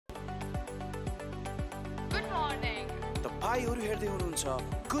तपाईहरु हेर्दै हुनुहुन्छ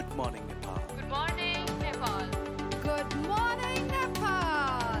good morning Nepal. Good morning Nepal. Good morning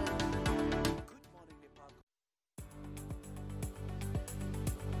Nepal. Good morning Nepal.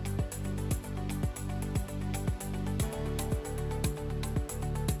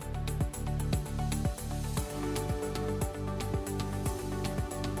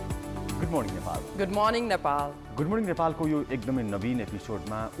 Good morning Nepal. Good morning Nepal. Good morning नेपालको यो एकदमै नवीन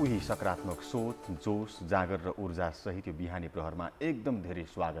एपिसोडमा उही सकारात्मक सोच, जोश, जागर र ऊर्जा सहित यो बिहानी प्रहरमा एकदम धेरै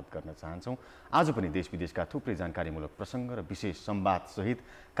स्वागत गर्न चाहन्छौँ। आज पनि देश विदेशका थुप्रै जानकारीमूलक प्रसङ्ग र विशेष संवाद सहित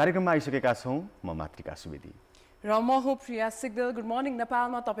कार्यक्रममा आइसकेका छौँ। म मात्रिका सुवेदी र म हो प्रिया सिग्देल। गुड मर्निङ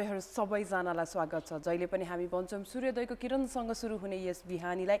नेपालमा तपाईहरु सबैजनालाई स्वागत छ। जहिले पनि हामी भन्छौँ सूर्योदयको किरणसँग सुरु हुने यस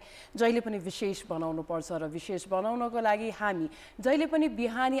बिहानीलाई जहिले पनि विशेष बनाउनु पर्छ र विशेष बनाउनको लागि हामी जहिले पनि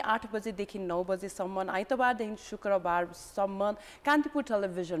बिहानी 8 बजेदेखि 9 बजेसम्म आइतबारदेखि शुक्रबारसम्म कान्तिपुर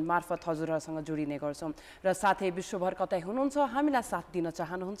टेलिभिजन मार्फत हजुरहरूसँग जोडिने गर्छौँ र साथै विश्वभर कतै हुनुहुन्छ हामीलाई साथ दिन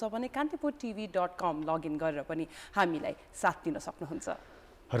चाहनुहुन्छ भने kantipurtv.com लगइन गरेर पनि हामीलाई साथ दिन सक्नुहुन्छ।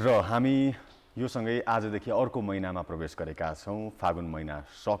 र हामी यो सँगै आजदेखि अर्को महिनामा प्रवेश गरेका छौँ। फागुन महिना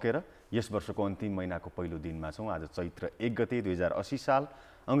सकेर यस वर्षको अन्तिम महिनाको पहिलो दिनमा छौँ। आज चैत्र 1 गते 2080 साल,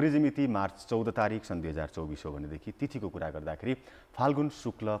 अङ्ग्रेजी मिति मार्च 14 तारिक सन् 2024 हो भनेदेखि तिथिको कुरा गर्दाखेरि फाल्गुन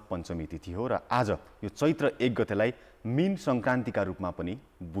शुक्ल पञ्चमी तिथि हो र आज यो चैत्र 1 गतेलाई मीन सङ्क्रान्तिका रूपमा पनि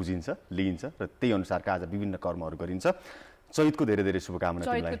बुझिन्छ, लिइन्छ र त्यही अनुसारका आज विभिन्न कर्महरू गरिन्छ। चैतको धेरै धेरै शुभकामना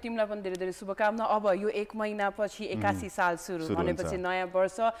तिमीलाई। चैतको तिमीलाई पनि धेरै धेरै शुभकामना। अब यो 1 महिनापछि 81 साल सुरु भनेपछि नयाँ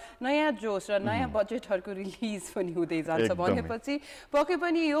वर्ष, नयाँ जोश र नयाँ बजेटहरुको रिलिज पनि हुँदै जान्छ भनेपछि पक्कै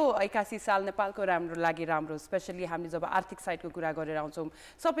पनि यो 81 साल नेपालको राम्रो लागि राम्रो, स्पेशली हामीले जब आर्थिक साइडको कुरा गरेर आउँछौँ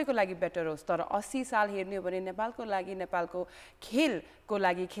सबैको लागि बेटर होस्। तर 80 साल हेर्ने हो भने नेपालको लागि, नेपालको खेलको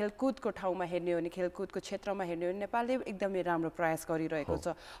लागि, खेलकुदको ठाउँमा हेर्ने हो भने, खेलकुदको क्षेत्रमा हेर्ने हो भने नेपालले एकदमै राम्रो प्रयास गरिरहेको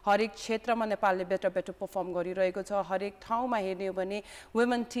छ। हरेक क्षेत्रमा नेपालले बेटर परफर्म गरिरहेको छ। हरेक ठाउँमा हेर्ने हो भने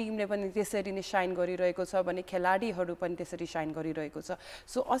वुमेन टिमले पनि त्यसरी नै शाइन गरिरहेको छ भने खेलाडीहरू पनि त्यसरी शाइन गरिरहेको छ।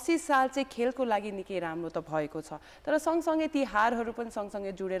 सो 80 साल चाहिँ खेलको लागि निकै राम्रो त भएको छ। तर सँगसँगै ती हारहरू पनि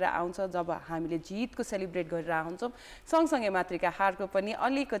सँगसँगै जुडेर आउँछ। जब हामीले जितको सेलिब्रेट गरेर आउँछौँ सँगसँगै मात्रिका हारको पनि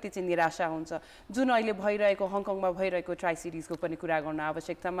अलिकति चाहिँ निराशा हुन्छ। जुन अहिले भइरहेको हङकङमा भइरहेको ट्राई सिरिजको पनि कुरा गर्न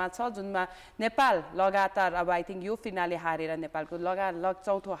आवश्यकतामा छ, जुनमा नेपाल लगातार अब आई थिङ्क यो फिनाले हारेर नेपालको लगातार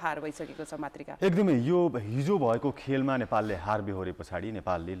चौथो हार भइसकेको छ। मात्रिका एकदमै यो हिजो भएको खेलमा नेपालले हार बेहोरे पछाडि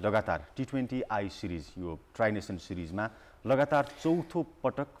नेपालले लगातार T20 आई सिरिज, यो ट्राई नेसन सिरिजमा लगातार चौथो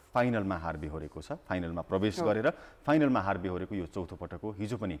पटक फाइनलमा हार बेहोरेको छ। फाइनलमा प्रवेश गरेर फाइनलमा हार बेहोरेको यो चौथो पटक हो।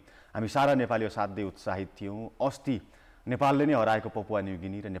 हिजो पनि हामी सारा नेपाली असाध्यै उत्साहित थियौँ। अस्ति नेपालले नै हराएको पपुवा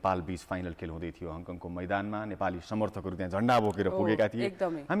न्युगिनी र नेपाल बीच फाइनल खेल हुँदै थियो हङकङको मैदानमा। नेपाली समर्थकहरू त्यहाँ झण्डा बोकेर पुगेका थिए।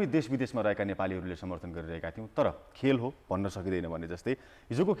 हामी देश विदेशमा रहेका नेपालीहरूले समर्थन गरिरहेका थियौँ। तर खेल हो, भन्न सकिँदैन भने जस्तै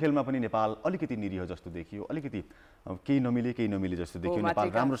हिजोको खेलमा पनि नेपाल अलिकति निरीह जस्तो देखियो, अलिकति केही नमिले जस्तो देखियो। नेपाल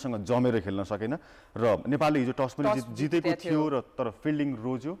राम्रोसँग जमेर खेल्न सकेन र नेपालले हिजो टस पनि जितेको थियो र तर फिल्डिङ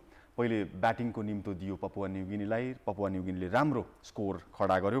रोज्यो। पहिले ब्याटिङको निम्तो दियो पपुवा न्युगिनीलाई। पपुवा न्युगिनीले राम्रो स्कोर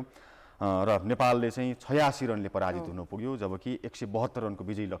खडा गर्यो र नेपालले चाहिँ 86 रनले पराजित हुन पुग्यो। जबकि 172 रनको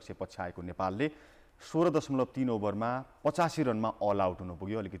विजयी लक्ष्य पछ्याएको नेपालले 16.3 ओभरमा 85 रनमा अल आउट हुन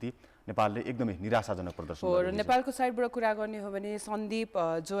पुग्यो। अलिकति नेपालले एकदमै निराशाजनक प्रदर्शन गर्यो। नेपालको साइडबाट कुरा गर्ने हो भने सन्दीप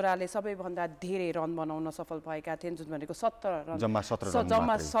जोराले सबैभन्दा धेरै रन बनाउन सफल भएका थिए, जुन भनेको 17 रन, जम्मा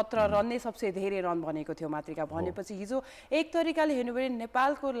 17 रन नै सबसे धेरै रन भनेको थियो मात्रिका। भनेपछि हिजो एक तरिकाले हेर्नु भने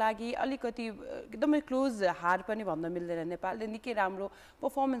नेपालको लागि अलिकति एकदमै क्लोज हार पनि भन्न मिल्दैन। नेपालले निकै राम्रो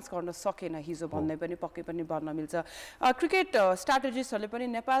परफर्मेन्स गर्न सकेन हिजो भन्ने पनि पक्कै पनि भन्न मिल्छ। क्रिकेट स्ट्राटेजिस्टहरूले पनि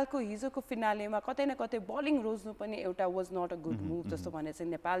नेपालको हिजोको फिनालेमा कतै न कतै बलिङ रोज्नु पनि एउटा was not a good move जस्तो भने चाहिँ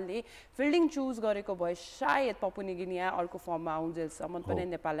नेपालले फिल्डिङ चुज गरेको भए सायद पपुवा न्युगिनी अर्को फर्ममा आउन्जेलसम्म पनि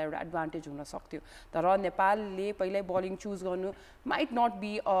नेपाललाई एउटा एडभान्टेज हुन सक्थ्यो। तर नेपालले पहिल्यै बलिङ चुज गर्नु might not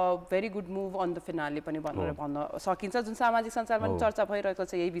be a very good move on the finale पनि भनेर भन्न सकिन्छ, जुन सामाजिक सञ्जालमा पनि चर्चा भइरहेको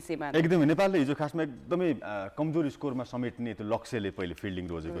छ यही विषयमा। एकदमै नेपालले हिजो खासमा एकदमै कमजोर स्कोरमा समेट्ने त्यो लक्ष्यले पहिले फिल्डिङ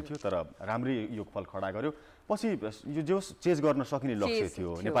रोजेको थियो, तर राम्रै योगफल खडा गर्यो। पछि यो जो चेज गर्न सकिने लक्ष्य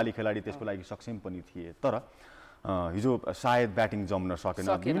थियो, नेपाली खेलाडी त्यसको लागि सक्षम पनि थिए। तर हिजो सायद ब्याटिङ जम्न सकेन।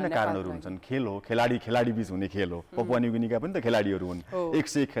 विभिन्न कारणहरू हुन्छन्। खेल हो, खेलाडी बीच हुने खेल हो। पपुवा न्युगिनीका पनि त खेलाडीहरू हुन्,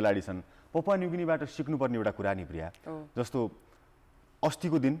 101 खेलाडी छन्। पपुवा न्युगिनीबाट सिक्नुपर्ने एउटा कुरा नि प्रिया, जस्तो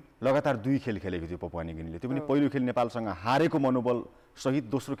अस्तिको दिन लगातार 2 खेल खेलेको थियो पपुवा न्युगिनीले। त्यो पनि पहिलो खेल नेपालसँग हारेको मनोबल सहित,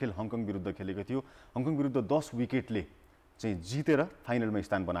 दोस्रो खेल हङकङ विरुद्ध खेलेको थियो। हङकङ विरुद्ध 10 विकेटले चाहिँ जितेर फाइनलमा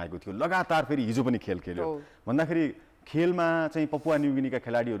स्थान बनाएको थियो। लगातार फेरि हिजो पनि खेल खेल्यो भन्दाखेरि खेलमा चाहिँ पपुवा न्युगिनीका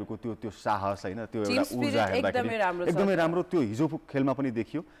खेलाडीहरूको त्यो साहस हैन, त्यो एउटा ऊर्जा हेर्दाखेरि एकदमै राम्रो त्यो हिजोको खेलमा पनि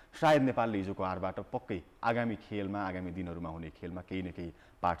देखियो। सायद नेपालले हिजोको हारबाट पक्कै आगामी खेलमा, आगामी दिनहरूमा हुने खेलमा केही न केही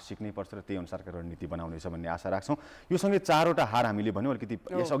पाठ सिक्नै पर्छ र त्यही अनुसारको रणनीति बनाउनेछ भन्ने आशा राख्छौँ। यो सँगै 4वटा हार हामीले भन्यौँ, अलिकति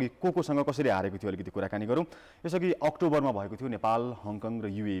यसअघि कोसँग कसरी हारेको थियो अलिकति कुराकानी गरौँ। यसअघि अक्टोबरमा भएको थियो नेपाल, हङकङ र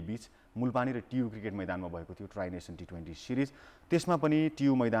युए बीच मुलपानी र टियु क्रिकेट मैदानमा भएको थियो ट्राई नेसन टी20 सिरिज। त्यसमा पनि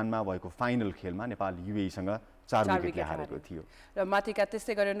टियु मैदानमा भएको फाइनल खेलमा नेपाल युएईसँग 4 विकेटले हारेको थियो। र मात्रिका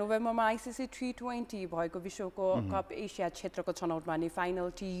त्यस्तै गरेर नोभेम्बरमा आइसिसी T20 भएको विश्वको कप एसिया क्षेत्रको छनौटमा नि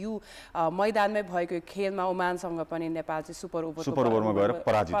फाइनल टियु मैदानमै भएको खेलमा ओमानसँग पनि नेपाल चाहिँ सुपर ओभरमा गएर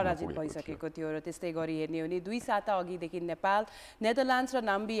पराजित भइसकेको थियो। र त्यस्तै गरी हेर्ने हो भने 2 साता अघिदेखि नेपाल नेदरल्यान्ड्स र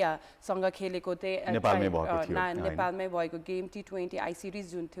नाम्बियासँग खेलेको नेपालमै भएको गेम T20 आई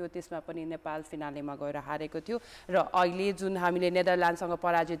सिरिज जुन थियो त्यसमा पनि नेपाल फिनालेमा गएर हारेको थियो। र अहिले जुन हामीले नेदरल्यान्डसँग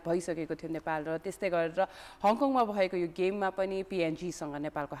पराजित भइसकेको थियो नेपाल, र त्यस्तै गरेर हङकङमा भएको यो गेममा पनि पिएनजीसँग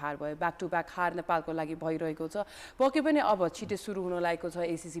नेपालको हार भयो। ब्याक टु ब्याक हार नेपालको लागि भइरहेको छ। पक्कै पनि अब छिटै सुरु हुन लागेको छ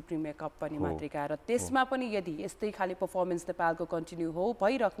एसिसी प्रिमियर कप पनि मात्रिका, र त्यसमा पनि यदि यस्तै खाली पर्फर्मेन्स नेपालको कन्टिन्यू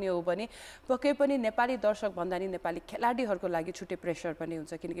भइराख्ने हो भने पक्कै पनि नेपाली दर्शक भन्दा नि नेपाली खेलाडीहरूको लागि छुट्टै प्रेसर पनि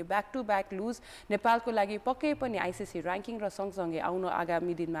हुन्छ, किनकि ब्याक टु ब्याक लुज नेपालको लागि पक्कै पनि आइसिसी ऱ्याङ्किङ र सँगसँगै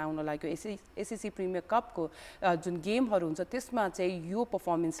आगामी दिनमा आउन लागेको एसिसी प्रिमियर कपको जुन गेमहरू हुन्छ त्यसमा चाहिँ यो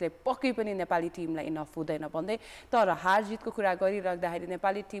पर्फर्मेन्सले पक्कै पनि नेपाली टिमलाई इनफ हुँदैन भन्दै, तर हार जितको कुरा गरिराख्दाखेरि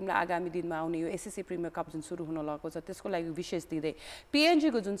नेपाली टिमलाई आगामी दिनमा आउने यो एसिसी प्रिमियर कप जुन सुरु हुन लागेको छ त्यसको लागि विशेष दिँदै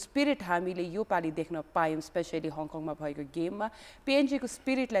पिएनजीको जुन स्पिरिट हामीले यो पालि देख्न पायौँ, स्पेसली हङकङमा भएको गेममा पिएनजीको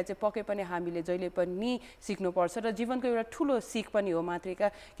स्पिरिटलाई चाहिँ पक्कै पनि हामीले जहिले पनि सिक्नुपर्छ। र जीवनको एउटा ठुलो सिक पनि हो मात्रिका,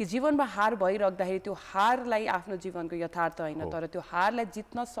 कि जीवनमा हार भइराख्दाखेरि त्यो हारलाई आफ्नो जीवनको यथार्थ होइन, तर त्यो हारलाई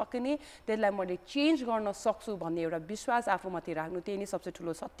जित्न सक्ने, त्यसलाई मैले चेन्ज गर्न सक्छु भन्ने एउटा विश्वास आफूमाथि राख्नु, त्यही नै सबसे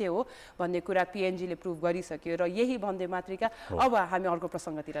ठुलो सत्य हो भन्ने कुरा पिएनजीले प्रुभ गरिसक्यो। र यही भन्दै मात्रिका अब हामी अर्को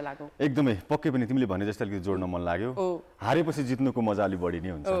प्रसङ्गतिर लागौँ। एकदमै पक्कै पनि तिमीले भने जस्तै अलिकति जोड्न मन लाग्यो। हारेपछि जित्नुको मजा अलि बढी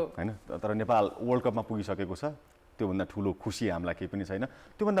नै हुन्छ हैन, तर नेपाल वर्ल्ड कपमा पुगिसकेको छ, त्योभन्दा ठुलो खुसी हामीलाई केही पनि छैन।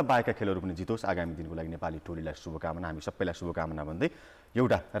 त्योभन्दा बाहेकका खेलहरू पनि जितोस्, आगामी दिनको लागि नेपाली टोलीलाई शुभकामना, हामी सबैलाई शुभकामना भन्दै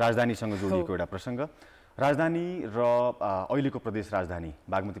एउटा राजधानीसँग जोडिएको एउटा प्रसङ्ग, राजधानी र अहिलेको प्रदेश राजधानी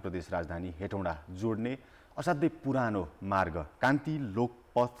बागमती प्रदेश राजधानी हेटौँडा जोड्ने असाध्यै पुरानो मार्ग कान्ति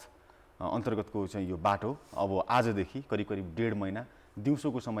लोकपथ अन्तर्गतको चाहिँ यो बाटो अब आजदेखि करिब 1.5 महिना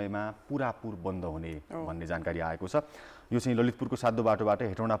दिउँसोको समयमा पुरापुर बन्द हुने भन्ने जानकारी आएको छ। यो चाहिँ ललितपुरको साद्दो बाटोबाट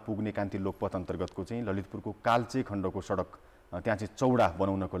हेटौँडा पुग्ने कान्ति लोकपथ अन्तर्गतको चाहिँ ललितपुरको कालचे खण्डको सडक त्यहाँ चाहिँ चौडा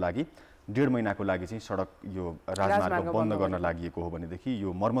बनाउनको लागि 1.5 महिनाको लागि चाहिँ सडक यो राजमार्ग बन्द गर्न लागि हो भनेदेखि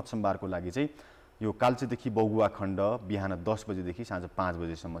यो मर्मत सम्भारको लागि चाहिँ यो कालचेदेखि बौगुवा खण्ड बिहान 10 बजेदेखि साँझ 5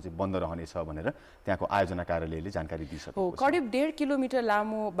 बजेसम्म चाहिँ बन्द रहनेछ भनेर त्यहाँको आयोजना कार्यालयले जानकारी दिइसकेको छ। करिब 1.5 किलोमिटर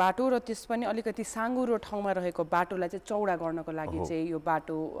लामो बाटो र त्यस पनि अलिकति साँगुरो ठाउँमा रहेको बाटोलाई चाहिँ चौडा गर्नको लागि चाहिँ यो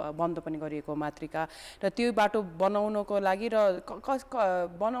बाटो बन्द पनि गरिएको मात्रिका, र त्यो बाटो बनाउनको लागि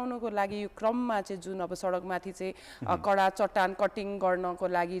यो क्रममा चाहिँ जुन अब सडकमाथि चाहिँ कडा चट्टान कटिङ गर्नको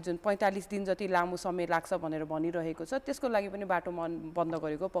लागि जुन 45 दिन जति लामो समय लाग्छ भनेर भनिरहेको छ, त्यसको लागि पनि बाटो बन्द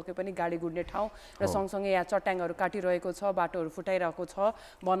गरेको। पक्कै पनि गाडी गुड्ने ठाउँ र सँगसँगै यहाँ चट्याङहरू काटिरहेको छ, बाटोहरू फुटाइरहेको छ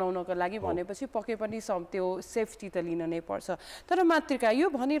बनाउनको लागि भनेपछि पक्कै पनि त्यो सेफ्टी त लिन नै पर्छ। तर मात्रिका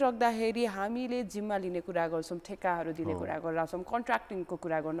यो भनिराख्दाखेरि हामीले जिम्मा लिने कुरा गर्छौँ, ठेक्काहरू दिने कुरा गर्छौँ, कन्ट्र्याक्टिङको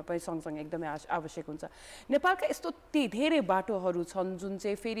कुरा गर्नु पनि सँगसँगै एकदमै आवश्यक हुन्छ। नेपालका यस्तो धेरै बाटोहरू छन् जुन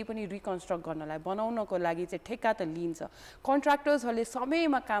चाहिँ फेरि पनि रिकन्स्ट्रक्ट गर्नलाई बनाउनको लागि चाहिँ ठेक्का त लिन्छ, कन्ट्र्याक्टर्सहरूले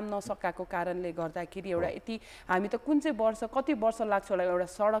समयमा काम नसकेको कारणले गर्दाखेरि एउटा यति हामी त कुन चाहिँ वर्ष कति वर्ष लाग्छ होला एउटा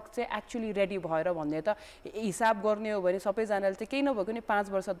सडक चाहिँ एक्चुअली रेडी भएर भन्ने त हिसाब गर्ने हो भने सबैजनाले चाहिँ केही नभएको नि 5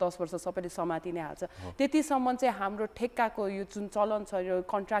 वर्ष 10 वर्ष सबैले समाति नै हाल्छ। त्यतिसम्म चाहिँ हाम्रो ठेक्काको यो जुन चलन छ यो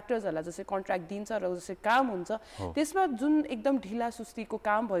कन्ट्र्याक्टर्सहरूलाई जसरी कन्ट्र्याक्ट दिन्छ र जसरी काम हुन्छ त्यसमा जुन एकदम ढिला सुस्तीको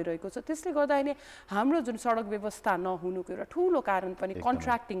काम भइरहेको छ, त्यसले गर्दाखेरि हाम्रो जुन सडक व्यवस्था नहुनुको एउटा ठुलो कारण पनि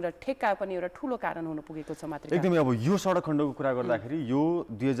कन्ट्र्याक्टिङ र ठेक्का पनि एउटा ठुलो कारण हुन पुगेको छ मात्रै। एकदमै अब यो सडक खण्डको कुरा गर्दाखेरि यो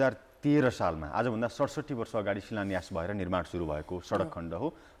 2013 सालमा आजभन्दा 67 वर्ष अगाडि शिलान्यास भएर निर्माण सुरु भएको सडक खण्ड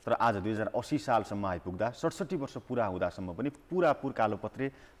हो, तर आज 2080 सालसम्म आइपुग्दा 67 वर्ष पुरा हुँदासम्म पनि पुरापुर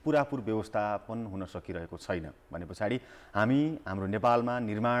कालोपत्रे पुरापुर व्यवस्थापन हुन सकिरहेको छैन भने पछाडि हाम्रो नेपालमा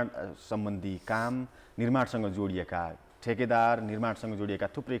निर्माण सम्बन्धी काम, निर्माणसँग जोडिएका ठेकेदार, निर्माणसँग जोडिएका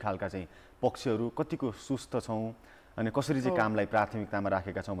थुप्रै खालका चाहिँ पक्षहरू कतिको सुस्त छौँ अनि कसरी चाहिँ कामलाई प्राथमिकतामा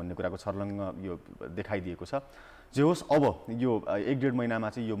राखेका छौँ भन्ने कुराको छर्लङ्ग यो देखाइदिएको छ। जे होस् अब यो 1.5 महिनामा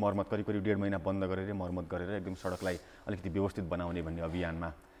चाहिँ यो मर्मत करिब 1.5 महिना बन्द गरेर मर्मत गरेर एकदम सडकलाई अलिकति व्यवस्थित बनाउने भन्ने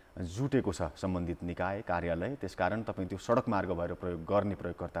अभियानमा जुटेको छ सम्बन्धित निकाय कार्यालय। त्यसकारण तपाईँ त्यो सडक मार्ग भएर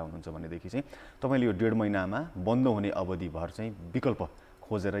प्रयोगकर्ता हुनुहुन्छ भनेदेखि चाहिँ तपाईँले यो 1.5 महिनामा बन्द हुने अवधिभर चाहिँ विकल्प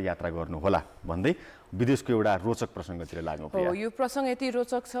खोजेर यात्रा गर्नुहोला भन्दै विदेशको एउटा रोचक प्रसङ्गतिर लाग्नु हो यो प्रसङ्ग यति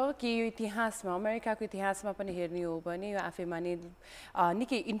रोचक छ कि यो इतिहासमा अमेरिकाको इतिहासमा पनि हेर्ने हो भने यो आफैमा नै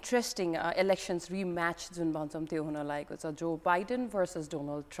निकै इन्ट्रेस्टिङ इलेक्सन्स रिम्याच जुन भन्छौँ त्यो हुन लागेको छ Joe Biden versus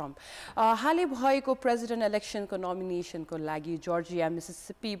Donald Trump हालै भएको प्रेसिडेन्ट इलेक्सनको नोमिनेसनको लागि जर्जिया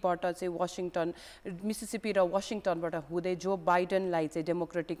मिसिसिपीबाट चाहिँ मिसिसिपी र वासिङटनबाट हुँदै जो बाइडेनलाई चाहिँ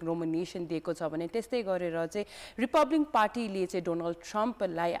डेमोक्रेटिक नोमिनेसन दिएको छ भने त्यस्तै गरेर चाहिँ रिपब्लिकन पार्टीले चाहिँ डोनाल्ड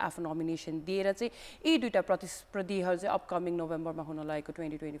ट्रम्पलाई आफ्नो नोमिनेसन दिएर चाहिँ यी दुईटा प्रतिस्पर्धीहरू चाहिँ अपकमिङ नोभेम्बरमा हुन लागेको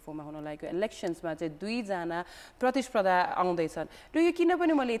 2024मा हुन लागेको इलेक्सन्समा चाहिँ दुईजना प्रतिस्पर्धा आउँदैछन् र यो किन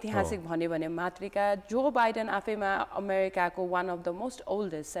पनि मैले ऐतिहासिक भने मात्रिका जो बाइडेन आफैमा अमेरिकाको one of the most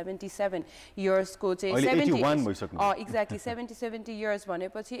oldest 77 इयर्सको चाहिँ 70 इयर्स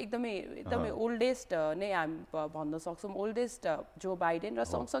भनेपछि एकदमै ओल्डेस्ट नै हामी भन्न सक्छौँ ओल्डेस्ट जो बाइडेन र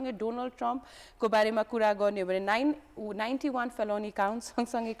सँगसँगै डोनाल्ड ट्रम्पको बारेमा कुरा गर्ने हो भने 91 फेलोनी काउन्ट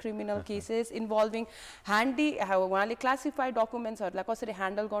सँगसँगै क्रिमिनल केसेस इन्भल्भिङ उहाँले क्लासिफाइड डकुमेन्ट्सहरूलाई कसरी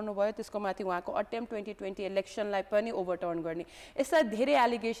ह्यान्डल गर्नुभयो त्यसको माथि उहाँको अटेम्प्ट 2020 इलेक्सनलाई पनि ओभरटर्न गर्ने यस्ता धेरै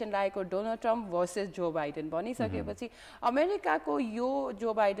एलिगेसन लागेको Donald Trump versus Joe Biden भनिसकेपछि अमेरिकाको यो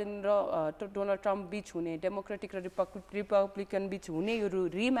जो बाइडेन र डोनाल्ड ट्रम्प बीच हुने डेमोक्रेटिक र रिपब्लिकन बीच हुने यो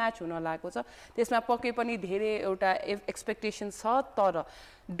रिम्याच हुन लागेको छ त्यसमा पक्कै पनि धेरै एउटा एक्सपेक्टेसन छ तर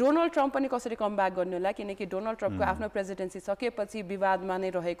डोनाल्ड ट्रम्प पनि कसरी कम ब्याक गर्नु होला किनकि डोनाल्ड ट्रम्पको आफ्नो प्रेसिडेन्सी सकेपछि विवादमा नै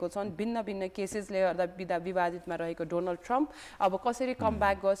रहेको छन् भिन्न केसेसले गर्दा विवादितमा रहेको डोनाल्ड ट्रम्प अब कसरी कम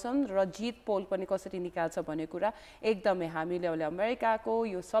ब्याक गर्छन् र जित पोल पनि कसरी निकाल्छ भन्ने कुरा एकदमै हामीले अहिले अमेरिकाको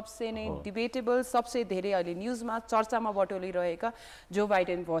यो सबसे नै डिबेटेबल सबसे धेरै अहिले न्युजमा चर्चामा बटोलिरहेका Joe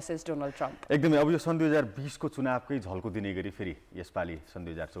Biden versus Donald Trump एकदमै अब यो सन् 2020 को चुनावकै झल्को दिने गरी फेरि यसपालि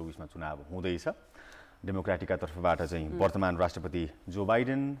सन् 2024 मा चुनाव हुँदैछ डेमोक्रेटिकका तर्फबाट चाहिँ वर्तमान राष्ट्रपति जो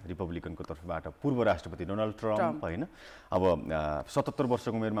बाइडेन रिपब्लिकनको तर्फबाट पूर्व राष्ट्रपति डोनाल्ड ट्रम्प हैन अब 77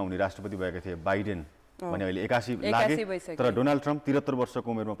 वर्षको उमेरमा उनी राष्ट्रपति भएका थिए बाइडेन भने अहिले 81 लागे तर डोनाल्ड ट्रम्प 73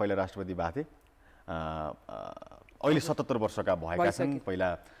 वर्षको उमेरमा पहिला राष्ट्रपति भए थिए अहिले 77 वर्षका भएका छन्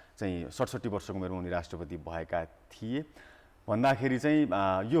पहिला चाहिँ 67 वर्षको उमेरमा उनी राष्ट्रपति भएका थिए भन्दाखेरि चाहिँ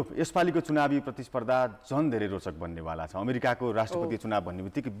यो यसपालिको चुनावी प्रतिस्पर्धा झन् धेरै रोचक बन्नेवाला छ अमेरिकाको राष्ट्रपति चुनाव भन्ने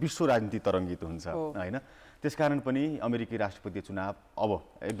बित्तिकै विश्व राजनीति तरङ्गित हुन्छ हैन त्यसकारण पनि अमेरिकी राष्ट्रपति चुनाव अब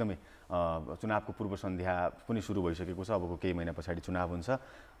एकदमै चुनावको पूर्व सन्ध्या पनि सुरु भइसकेको छ अबको केही महिना पछाडि चुनाव हुन्छ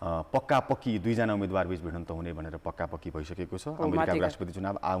पक्की दुईजना उम्मेदवार बीच भिडन्त हुने भनेर पक्की भइसकेको छ अमेरिकाको राष्ट्रपति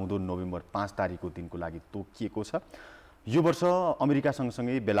चुनाव आउँदो नोभेम्बर 5 तारिखको दिनको लागि तोकिएको छ यो वर्ष अमेरिका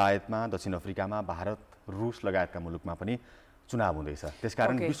सँगसँगै बेलायतमा दक्षिण अफ्रिकामा भारत रुस लगायतका मुलुकमा पनि चुनाव हुँदैछ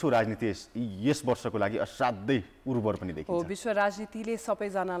त्यसकारण विश्व राजनीति यस वर्षको लागि असाध्यै उर्वर पनि देखिन्छ विश्व राजनीतिले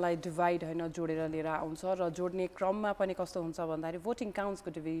सबैजनालाई डिभाइड हैन जोडेर लिएर आउँछ र जोड्ने क्रममा पनि कस्तो हुन्छ भन्दाखेरि भोटिङ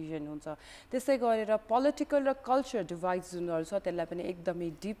काउन्ट्सको डिभिजन हुन्छ त्यसै गरेर पोलिटिकल र कल्चर डिभाइड जुनहरू छ त्यसलाई पनि एकदमै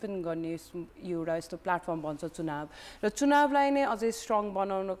डिपन गर्ने एउटा यस्तो प्लेटफर्म भन्छ चुनाव र चुनावलाई नै अझै स्ट्रङ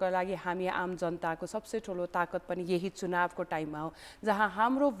बनाउनको लागि हामी आम जनताको सबसे ठुलो ताकत पनि यही चुनावको टाइममा हो जहाँ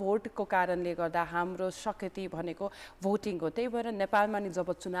हाम्रो भोटको कारणले गर्दा हाम्रो शक्ति भनेको भोटिङ हो त्यही भएर नेपालमा नि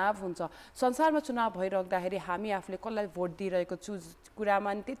जब चुनाव हुन्छ संसारमा चुनाव भइराख्दाखेरि हामी आफूले कसलाई भोट दिइरहेको छु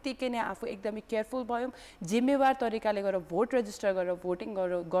कुरामा नि त्यतिकै नै आफू एकदमै केयरफुल भयौँ जिम्मेवार तरिकाले गरेर भोट रेजिस्टर गरेर भोटिङ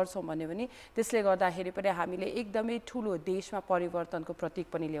गर्छौँ भने पनि त्यसले गर्दाखेरि पनि हामीले एकदमै ठुलो देशमा परिवर्तनको प्रतीक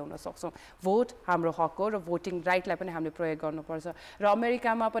पनि ल्याउन सक्छौँ भोट हाम्रो हक हो र भोटिङ राइटलाई पनि हामीले प्रयोग गर्नुपर्छ र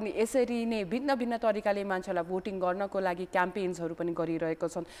अमेरिकामा पनि यसरी नै भिन्न तरिकाले मान्छेलाई भोटिङ गर्नको लागि क्याम्पेन्सहरू पनि गरिरहेको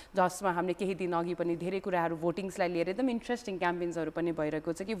छन् जसमा हामीले केही दिन अघि पनि धेरै कुराहरू भोटिङ्सलाई लिएर एकदम इन्ट्रेस्टिङ क्याम्पेन्सहरू पनि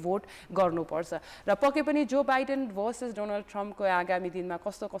भइरहेको छ कि भोट गर्नुपर्छ र पक्कै पनि जो बाइडेन भर्सेस डोनाल्ड ट्रम्पको आगामी दिनमा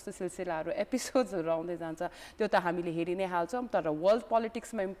कस्तो सिलसिलाहरू एपिसोड्सहरू आउँदै जान्छ त्यो त हामीले हेरि नै हाल्छौँ तर वर्ल्ड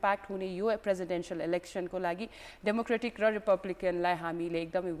पोलिटिक्समा इम्प्याक्ट हुने यो प्रेसिडेन्सियल इलेक्सनको लागि डेमोक्रेटिक र रिपब्लिकनलाई हामीले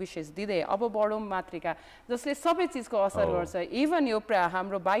एकदमै विशेष दिँदै अब बढौँ मात्रिका जसले सबै चिजको असर गर्छ इभन यो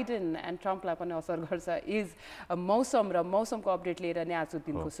हाम्रो बाइडेन एन्ड ट्रम्पलाई पनि असर गर्छ इज मौसमको अपडेट लिएर नै आज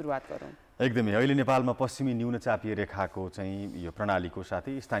दिनको सुरुवात गरौँ एकदमै अहिले नेपालमा पश्चिमी न्यूनचापीय रेखाको चाहिँ यो प्रणालीको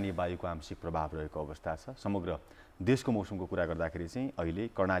साथै स्थानीय वायुको आंशिक प्रभाव रहेको अवस्था छ समग्र देशको मौसमको कुरा गर्दाखेरि चाहिँ अहिले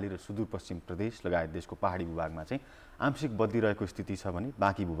कर्णाली र सुदूरपश्चिम प्रदेश लगायत देशको पहाडी भूभागमा चाहिँ आंशिक बदलिरहेको स्थिति छ भने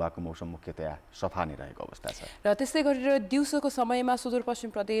बाँकी भूभागको मौसम मुख्यतया सफा नै रहेको अवस्था छ र त्यस्तै गरेर दिउँसोको समयमा सुदूरपश्चिम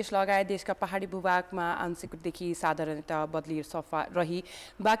प्रदेश लगायत देशका पहाडी भूभागमा आंशिकदेखि साधारणतः बदली सफा रही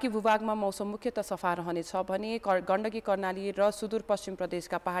बाँकी भूभागमा मौसम मुख्यतः सफा रहनेछ भने गण्डकी कर्णाली र सुदूरपश्चिम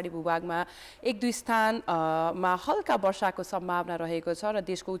प्रदेशका पहाडी भूभागमा एक दुई स्थानमा हल्का वर्षाको सम्भावना रहेको छ र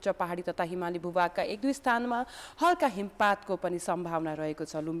देशको उच्च पहाडी तथा हिमाली भूभागका एक दुई स्थानमा हल्का हिमपातको पनि सम्भावना रहेको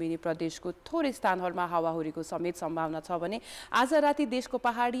छ लुम्बिनी प्रदेशको थोरै स्थानहरूमा हावाहुरीको समेत सम्भावना छ भने आज राति देशको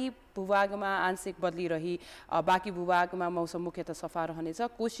पहाडी भूभागमा आंशिक बदली रही बाँकी भूभागमा मौसम मुख्यतः सफा रहनेछ।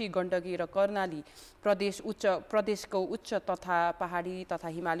 कोशी गण्डकी र कर्णाली प्रदेशको उच्च तथा पहाडी तथा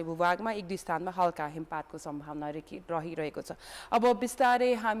हिमाली भूभागमा 1-2 स्थानमा हल्का हिमपातको सम्भावना रहिरहेको छ। अब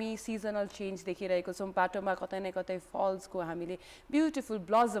बिस्तारै हामी सिजनल चेन्ज देखिरहेको छौँ। बाटोमा कतै न कतै फल्सको हामीले ब्युटिफुल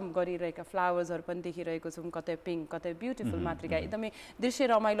ब्लजम गरिरहेका फ्लावर्सहरू पनि देखिरहेको छौँ। कतै पिङ्क कतै ब्युटिफुल मात्रिका एकदमै दृश्य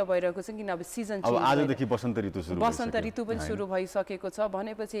रमाइलो भइरहेको छ। किन अब सिजन अब आजदेखि बसन्त ऋतु पनि सुरु भइसकेको छ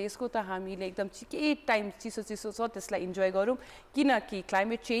भनेपछि यसको त हामीले एकदम केही टाइम चिसो छ त्यसलाई इन्जोय गरौँ। किनकि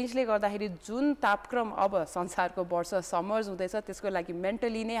क्लाइमेट चेन्जले गर्दाखेरि जुन तापक्रम अब संसारको वर्ष समर्स हुँदैछ त्यसको लागि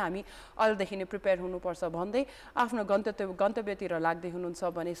मेन्टली नै हामी अहिलेदेखि नै प्रिपेयर हुनुपर्छ भन्दै आफ्नो गन्तव्यतिर लाग्दै हुनुहुन्छ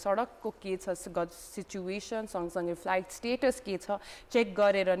भने सडकको के छ सिचुएसन सँगसँगै फ्लाइट स्टेटस के छ चेक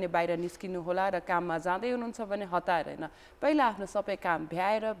गरेर नै बाहिर निस्किनु होला र काममा जाँदै हुनुहुन्छ भने हतार होइन पहिला आफ्नो सबै काम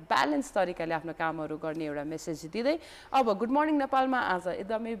भ्याएर ब्यालेन्स तरिकाले आफ्नो कामहरू गर्ने एउटा मेसेज दिँदै अब गुड मर्निङ नेपालमा आज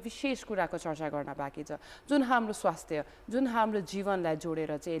एकदमै विशेष कुराको चर्चा गर्न बाँकी छ। जुन हाम्रो स्वास्थ्य जुन हाम्रो जीवनलाई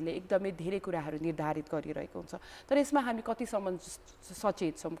जोडेर चाहिँ यसले एकदमै धेरै कुराहरू निर्धारित गरिरहेको हुन्छ। तर यसमा हामी कतिसम्म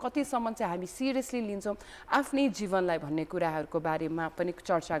सचेत छौँ कतिसम्म चाहिँ हामी सिरियसली लिन्छौँ आफ्नै जीवनलाई भन्ने कुराहरूको बारेमा पनि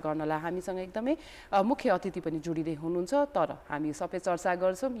चर्चा गर्नलाई हामीसँग एकदमै मुख्य अतिथि पनि जोडिँदै हुनुहुन्छ। तर हामी सबै चर्चा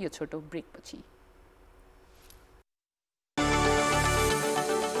गर्छौँ यो छोटो ब्रेकपछि।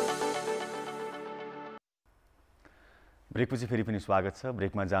 ब्रेकपछि फेरि पनि स्वागत छ।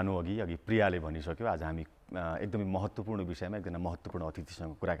 ब्रेकमा जानु अघि प्रियाले भनिसक्यो आज हामी एकदमै महत्त्वपूर्ण विषयमा एकजना महत्त्वपूर्ण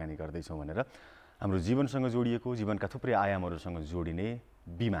अतिथिसँग कुराकानी गर्दैछौँ भनेर। हाम्रो जीवनसँग जोडिएको जीवनका थुप्रै आयामहरूसँग जोडिने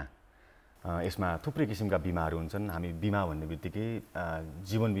बिमा यसमा थुप्रै किसिमका बिमाहरू हुन्छन्। हामी बिमा भन्ने बित्तिकै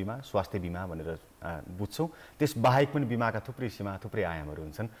जीवन बिमा स्वास्थ्य बिमा भनेर बुझ्छौँ। त्यसबाहेक पनि बिमाका थुप्रै आयामहरू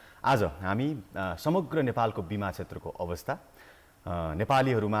हुन्छन्। आज हामी समग्र नेपालको बिमा क्षेत्रको अवस्था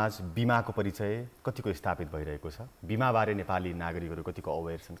नेपालीहरूमाझ बिमाको परिचय कतिको स्थापित भइरहेको छ बिमाबारे नेपाली नागरिकहरू कतिको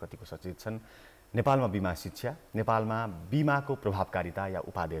अवेर छन् कतिको सचेत छन् नेपालमा बिमा शिक्षा नेपालमा बिमाको प्रभावकारिता या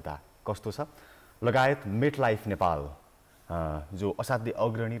उपादेयता कस्तो छ लगायत मेटलाइफ नेपाल जो असाध्यै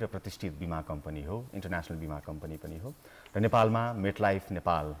अग्रणी र प्रतिष्ठित बिमा कम्पनी हो इन्टरनेसनल बिमा कम्पनी पनि हो र नेपालमा मेटलाइफ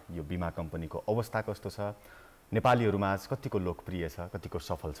नेपाल यो बिमा कम्पनीको अवस्था कस्तो छ नेपालीहरूमाझ कतिको लोकप्रिय छ कतिको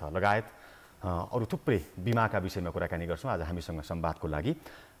सफल छ लगायत अरु थुप्रै बिमाका विषयमा कुराकानी गर्छौँ। आज हामीसँग संवादको लागि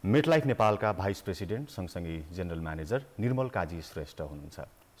मेटलाइफ नेपालका भाइस प्रेसिडेन्ट सँगसँगै जेनरल म्यानेजर निर्मल काजी श्रेष्ठ हुनुहुन्छ।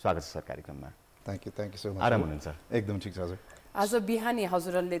 स्वागत छ सर कार्यक्रममा। Thank you so much. आराम हुनुहुन्छ? एकदम ठिक छ हजुर। आज बिहानी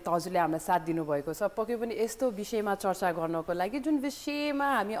हजुरले हामीलाई साथ दिनुभएको छ। पक्कै पनि यस्तो विषयमा चर्चा गर्नको लागि जुन विषयमा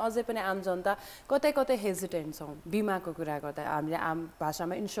हामी अझै पनि आम जनता कतै हेजिटेन्ट छौँ बिमाको कुरा गर्दा हामीले आम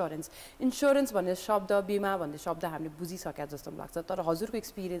भाषामा इन्स्योरेन्स भन्ने शब्द बिमा भन्ने शब्द हामीले बुझिसक्या जस्तो लाग्छ। तर हजुरको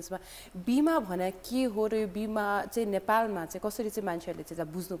एक्सपिरियन्समा बिमा भने के हो र यो बिमा चाहिँ नेपालमा चाहिँ कसरी चाहिँ मान्छेहरूले चाहिँ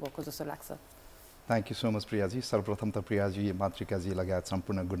बुझ्नुभएको जस्तो लाग्छ? Thank you so much Priyaji. सर्वप्रथम त प्रियाजी मातृकाजी लगायत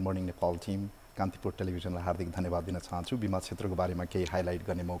सम्पूर्ण good morning Nepal team Kantipur टेलिभिजनलाई हार्दिक धन्यवाद दिन चाहन्छु बिमा क्षेत्रको बारेमा केही हाइलाइट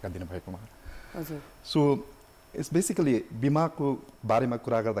गर्ने मौका दिनुभएकोमा। हजुर। सो इट्स बेसिकली बिमाको बारेमा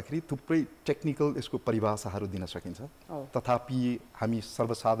कुरा गर्दाखेरि थुप्रै टेक्निकल यसको परिभाषाहरू दिन सकिन्छ। तथापि हामी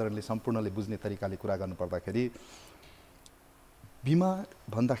सर्वसाधारणले सम्पूर्णले बुझ्ने तरिकाले कुरा गर्नुपर्दाखेरि बिमा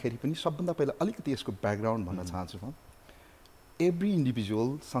भन्दाखेरि पनि सबभन्दा पहिला अलिकति यसको ब्याकग्राउन्ड भन्न चाहन्छु म। एभ्री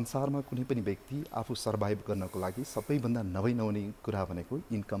इन्डिभिजुअल संसारमा कुनै पनि व्यक्ति आफू सर्भाइभ गर्नको लागि सबैभन्दा नहुने कुरा भनेको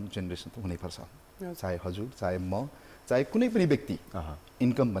इन्कम जेनेरेसन त हुनैपर्छ। चाहे हजुर चाहे म चाहे कुनै पनि व्यक्ति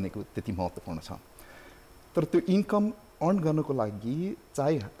इन्कम भनेको त्यति महत्त्वपूर्ण छ। तर त्यो इन्कम अर्न गर्नको लागि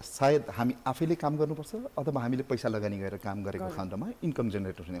चाहे सायद हामी आफैले काम गर्नुपर्छ अथवा हामीले पैसा लगानी गरेर काम गरेको खण्डमा इन्कम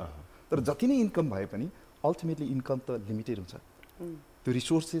जेनेरेट हुने। तर जति नै इन्कम भए पनि अल्टिमेटली इन्कम त लिमिटेड हुन्छ। त्यो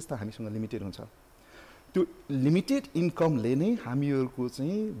रिसोर्सेस त हामीसँग लिमिटेड हुन्छ। त्यो लिमिटेड इन्कमले नै हामीहरूको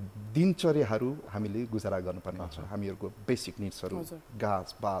चाहिँ दिनचर्याहरू हामीले गुजारा गर्नुपर्ने हुन्छ। हामीहरूको बेसिक निड्सहरू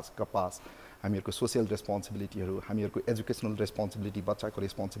घाँस बाँस कपास हामीहरूको सोसियल रेस्पोन्सिबिलिटीहरू हामीहरूको एजुकेसनल रेस्पोन्सिबिलिटी बच्चाको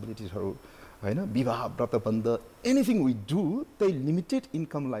रेस्पोन्सिबिलिटिजहरू होइन विवाह व्रतबन्ध एनिथिङ वी डु त्यही लिमिटेड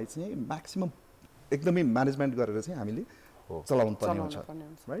इन्कमलाई चाहिँ म्याक्सिमम एकदमै म्यानेजमेन्ट गरेर चाहिँ हामीले चलाउनु पर्ने हुन्छ।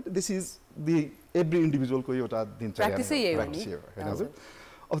 Right this is the every इन्डिभिजुअलको एउटा दिनचर्या होइन हजुर।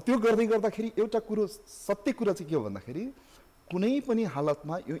 अब त्यो गर्दै गर्दाखेरि एउटा कुरो सत्य कुरा चाहिँ के हो भन्दाखेरि कुनै पनि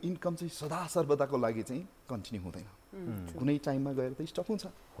हालतमा यो इन्कम चाहिँ सदा सर्वदाको लागि चाहिँ कन्टिन्यू हुँदैन। कुनै टाइममा गएर त स्टप हुन्छ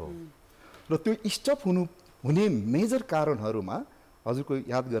र त्यो स्टप हुने मेजर कारणहरूमा हजुरको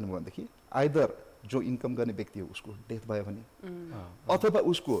याद गर्नुभयो भनेदेखि आइदर जो इन्कम गर्ने व्यक्ति हो उसको डेथ भयो भने अथवा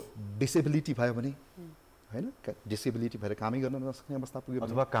उसको डिसेबिलिटी भयो भने होइन डिसेबिलिटी भएर कामै गर्न नसक्ने अवस्था पुग्यो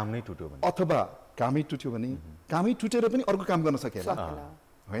अथवा कामै टुट्यो भने कामै टुटेर पनि अर्को काम गर्न सकेला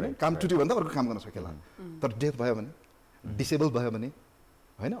होइन काम टुट्यो भने त अर्को काम गर्न सकेला। तर डेथ भयो भने डिसेबल भयो भने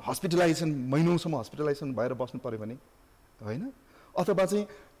होइन हस्पिटलाइजेसन महिनौसम्म हस्पिटलाइजेसन भएर बस्नु पर्यो भने होइन अथवा चाहिँ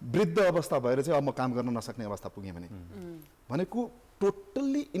वृद्ध अवस्था भएर चाहिँ अब म काम गर्न नसक्ने अवस्था पुगेँ भनेको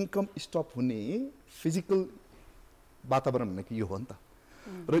टोटल्ली इन्कम स्टप हुने फिजिकल वातावरण भनेको यो हो नि त।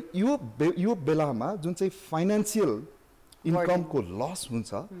 र यो बेलामा जुन चाहिँ फाइनेन्सियल इन्कमको लस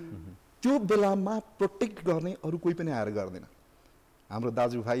हुन्छ त्यो बेलामा प्रोटेक्ट गर्ने अरू कोही पनि आएर गर्दैन। हाम्रो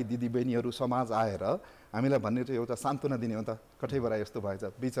दाजुभाइ दिदीबहिनीहरू समाज आएर हामीलाई भन्ने चाहिँ एउटा सान्त्वना दिने हो त, कठैबाट यस्तो भएछ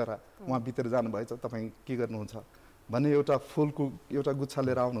बिचरा उहाँ भित्र जानुभएछ तपाईँ के गर्नुहुन्छ भन्ने एउटा फुलको एउटा गुच्छा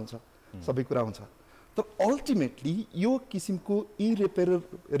लिएर आउनुहुन्छ, सबै कुरा हुन्छ। तर अल्टिमेटली यो किसिमको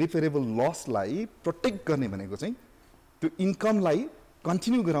इरिपेरेबल लसलाई प्रोटेक्ट गर्ने भनेको चाहिँ त्यो इन्कमलाई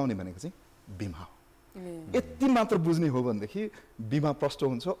कन्टिन्यू गराउने भनेको चाहिँ बिमा हो। यति मात्र बुझ्ने हो भनेदेखि बिमा प्रष्ट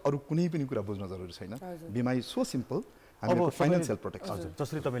हुन्छ, अरू कुनै पनि कुरा बुझ्न जरुरी छैन। बिमा is so simple, हामीको financial protection. हजुर,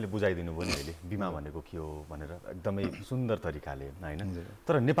 जसरी तपाईँले बुझाइदिनु भयो नि अहिले बिमा भनेको के हो भनेर एकदमै सुन्दर तरिकाले हैन।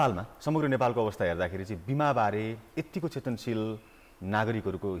 तर नेपालमा समग्र नेपालको अवस्था हेर्दाखेरि चाहिँ बिमाबारे यतिको चेतनशील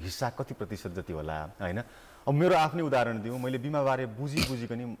नागरिकहरूको हिस्सा कति प्रतिशत जति होला हैन। अब मेरो आफ्नै उदाहरण दिउँ, मैले बिमाबारे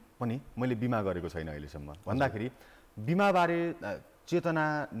बुझिकन पनि मैले बिमा गरेको छैन अहिलेसम्म भन्दाखेरि बिमाबारे चेतना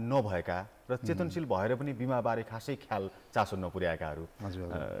नभएका र चेतनशील भएर पनि बिमाबारे खासै ख्याल चासो नपुर्याएकाहरू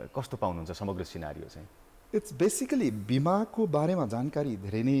कस्तो पाउनुहुन्छ समग्र सिनारियो चाहिँ? इट्स बेसिकली बिमाको बारेमा जानकारी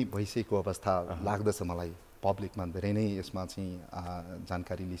धेरै नै भइसकेको अवस्था लाग्दछ मलाई। पब्लिकमा धेरै नै यसमा चाहिँ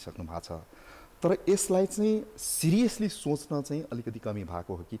जानकारी लिइसक्नु भएको छ। तर यसलाई चाहिँ सिरियसली सोच्न चाहिँ अलिकति कमी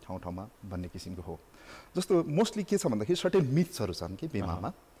भएको हो कि ठाउँ ठाउँमा भन्ने किसिमको हो। जस्तो मोस्टली के छ भन्दाखेरि सर्टेन मिथ्सहरू छन् कि बिमामा,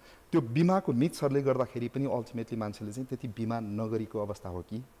 त्यो बिमाको मिथ्सहरूले गर्दाखेरि पनि अल्टिमेटली मान्छेले चाहिँ त्यति बिमा नगरीको अवस्था हो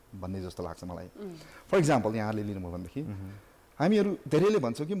कि भन्ने जस्तो लाग्छ मलाई। फर इक्जाम्पल यहाँले लिनुभयो भनेदेखि हामीहरू धेरैले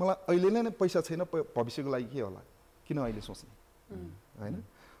भन्छौँ कि मलाई अहिले नै पैसा छैन, भविष्यको लागि के होला, किन अहिले सोच्ने होइन।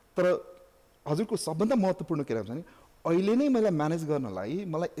 तर हजुरको सबभन्दा महत्त्वपूर्ण के हुन्छ भने अहिले नै मलाई म्यानेज गर्नलाई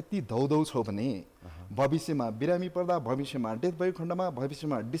मलाई यति धौधौ छ भने भविष्यमा बिरामी पर्दा, भविष्यमा डेथ भएको खण्डमा,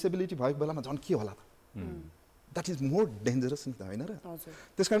 भविष्यमा डिसेबिलिटी भएको बेलामा झन् के होला त। द्याट इज मोर डेन्जरस नि त होइन र।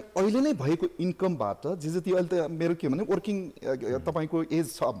 त्यस कारण अहिले नै भएको इन्कमबाट जे जति अहिले त मेरो के भने वर्किङ तपाईँको एज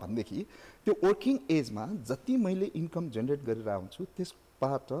छ भनेदेखि त्यो वर्किङ एजमा जति मैले इन्कम जेनेरेट गरेर आउँछु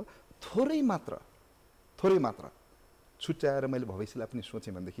त्यसबाट थोरै मात्र छुट्याएर मैले भविष्यलाई पनि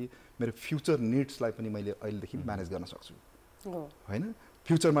सोचेँ भनेदेखि मेरो फ्युचर निड्सलाई पनि मैले अहिलेदेखि म्यानेज गर्न सक्छु होइन।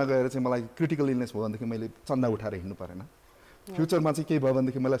 फ्युचरमा गएर चाहिँ मलाई क्रिटिकल इलनेस भयो भनेदेखि मैले चन्दा उठाएर हिँड्नु परेन। फ्युचरमा चाहिँ केही भयो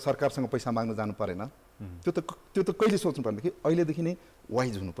भनेदेखि मलाई सरकारसँग पैसा माग्न जानु परेन। त्यो त कहिले सोच्नु पर्नेदेखि अहिलेदेखि नै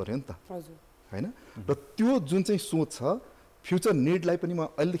वाइज हुनु पर्यो नि त होइन। र त्यो जुन चाहिँ सोच छ फ्युचर निडलाई पनि म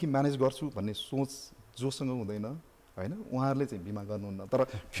अहिलेदेखि म्यानेज गर्छु भन्ने सोच जोसँग हुँदैन होइन, उहाँहरूले चाहिँ बिमा गर्नुहुन्न। तर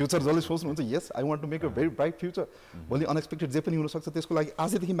फ्युचर जसले सोच्नुहुन्छ yes I want to make a very bright future, भोलि अनएक्सपेक्टेड जे पनि हुनसक्छ त्यसको लागि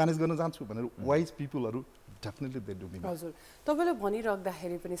आजदेखि म्यानेज गर्न जान्छु भनेर वाइज पिपुलहरू डेफिनेटली दे डु बिमा। हजुर, तपाईँले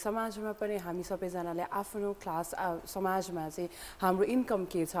भनिराख्दाखेरि पनि समाजमा पनि हामी सबैजनाले आफ्नो क्लास समाजमा चाहिँ हाम्रो इन्कम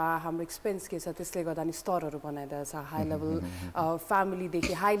के छ, हाम्रो एक्सपेन्स के छ, त्यसले गर्दा नि स्तरहरू बनाइरहेको छ। High level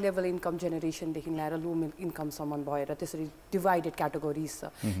फ्यामिलीदेखि high level income जेनेरेसनदेखि लिएर लो इन्कमसम्म भएर त्यसरी डिभाइडेड क्याटेगोरिज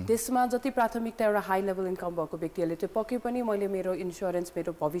छ। त्यसमा जति प्राथमिकता एउटा हाई लेभल इन्कम भएको व्यक्तिहरूले त्यो पक्कै पनि मैले मेरो इन्सुरेन्स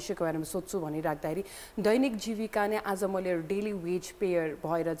मेरो भविष्यको बारेमा सोध्छु भनिराख्दाखेरि दैनिक जीविका नै आज मैले डेली वेज पेयर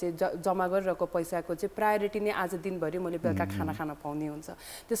भएर चाहिँ जम्मा गरिरहेको पैसाको चाहिँ प्रायोरिटी नै आज दिनभरि मैले बेलुका खाना खान पाउने हुन्छ।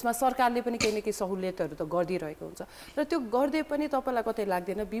 त्यसमा सरकारले पनि केही न केही सहुलियतहरू त गरिदिरहेको हुन्छ। र त्यो गर्दै पनि तपाईँलाई कतै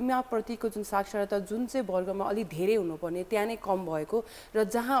लाग्दैन बिमाप्रतिको जुन साक्षरता जुन चाहिँ वर्गमा अलिक धेरै हुनुपर्ने त्यहाँ नै कम भएको र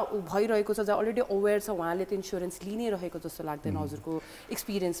जहाँ भइरहेको छ, जहाँ अलरेडी अवेर छ उहाँले त इन्सुरेन्स लिइ नै रहेको जस्तो लाग्दैन हजुरको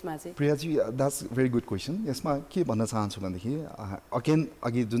एक्सपिरियन्समा चाहिँ? Priyaji that's very good question. यसमा के भन्न चाहन्छु भनेदेखि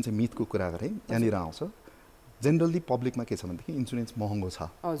अघि जुन चाहिँ मिथको कुरा गरेँ यहाँनिर आउँछ। जेनरली पब्लिकमा के छ भनेदेखि इन्सुरेन्स महँगो छ,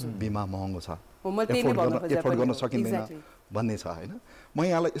 बिमा महँगो छ, एफोर्ड गर्न सकिँदैन भन्ने छ होइन। म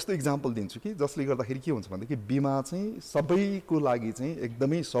यहाँलाई यस्तो इक्जाम्पल दिन्छु कि जसले गर्दाखेरि के हुन्छ भनेदेखि बिमा चाहिँ सबैको लागि चाहिँ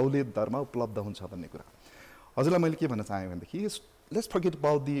एकदमै सहुलियत दरमा उपलब्ध हुन्छ भन्ने कुरा। हजुरलाई मैले के भन्न चाहेँ भनेदेखि let's forget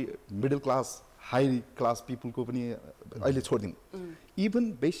about the Middle class high class पिपुलको पनि अहिले छोडिदिउँ।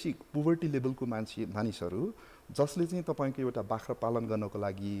 इभन बेसिक पोभर्टी लेभलको मानिसहरू जसले चाहिँ तपाईँको एउटा बाख्रा पालन गर्नको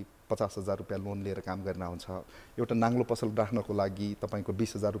लागि 50,000 रुपियाँ लोन लिएर काम गरेर आउँछ, एउटा नाङ्लो पसल राख्नको लागि तपाईँको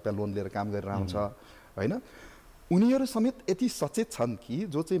 20,000 रुपियाँ लोन लिएर काम गरेर आउँछ होइन। उनीहरू समेत यति सचेत छन् कि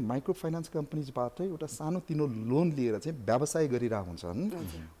जो चाहिँ माइक्रो फाइनेन्स कम्पनीजबाट एउटा सानोतिनो लोन लिएर चाहिँ व्यवसाय गरिरहेको हुन्छन्,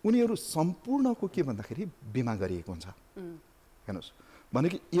 उनीहरू सम्पूर्णको के भन्दाखेरि बिमा गरिएको हुन्छ। हेर्नुहोस्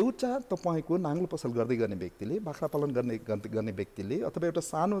भनेको एउटा तपाईँको नाङ्लो पसल गर्दै गर्ने व्यक्तिले, बाख्रा पालन गर्ने व्यक्तिले अथवा एउटा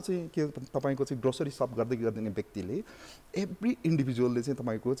सानो चाहिँ के तपाईँको चाहिँ ग्रोसरी सप गर्दै गर्ने व्यक्तिले एभ्री इन्डिभिजुअलले चाहिँ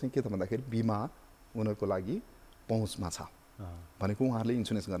तपाईँको चाहिँ के त भन्दाखेरि बिमा उनीहरूको लागि पहुँचमा छ भनेको उहाँहरूले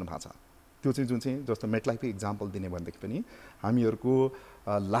इन्सुरेन्स गर्नु भएको छ त्यो चाहिँ जुन चाहिँ जस्तो मेटलाइफकै इक्जाम्पल दिने भनेदेखि पनि हामीहरूको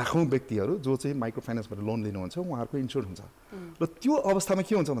लाखौँ व्यक्तिहरू जो चाहिँ माइक्रो फाइनेन्सबाट लोन लिनुहुन्छ उहाँहरूको इन्स्योर्ड हुन्छ र त्यो अवस्थामा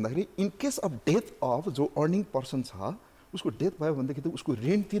के हुन्छ भन्दाखेरि in case of death of जो अर्निङ पर्सन छ उसको डेथ भयो भनेदेखि त उसको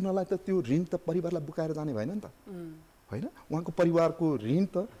ऋण तिर्नलाई त त्यो ऋण त परिवारलाई बुकाएर जाने भएन नि त होइन उहाँको परिवारको ऋण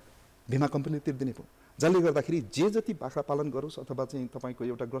त बिमा कम्पनीले तिर्दिने भयो जसले गर्दाखेरि जे जति बाख्रा पालन गरोस् अथवा चाहिँ तपाईँको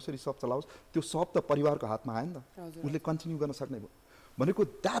एउटा ग्रोसरी सप चलाओस् त्यो सप त परिवारको हातमा आयो नि त उसले कन्टिन्यू गर्न सक्ने भयो भनेको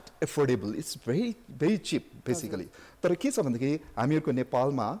that affordable it's very cheap basically तर के छ भनेदेखि हामीहरूको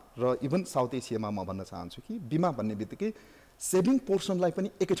नेपालमा र इभन साउथ एसियामा म भन्न चाहन्छु कि बिमा भन्ने बित्तिकै सेभिङ पोर्सनलाई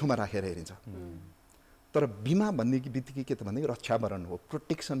पनि एकै ठाउँमा राखेर हेरिन्छ तर बिमा भन्ने बित्तिकै के त भने रक्षावरण हो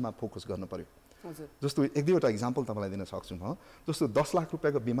प्रोटेक्सनमा फोकस गर्नु पर्यो जस्तो एक दुईवटा इक्जाम्पल तपाईँलाई दिन सक्छु म जस्तो 10 लाख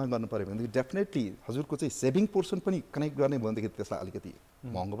रुपियाँको बिमा गर्नु पऱ्यो भनेदेखि डेफिनेटली हजुरको चाहिँ सेभिङ पोर्सन पनि कनेक्ट गर्ने भनेदेखि त्यसलाई अलिकति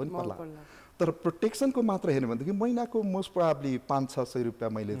महँगो पनि पर्ला तर प्रोटेक्सनको मात्र हेर्ने भनेदेखि महिनाको मोस्ट प्रोबेबली 500-600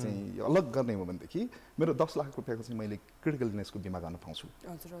 रुपियाँ मैले चाहिँ अलग गर्ने हो भनेदेखि मेरो 10 लाख रुपियाँको चाहिँ मैले क्रिटिकल इलनेसको बिमा गर्न पाउँछु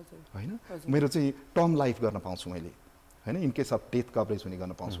होइन मेरो चाहिँ टर्म लाइफ गर्न पाउँछु मैले होइन in case of death coverage हुने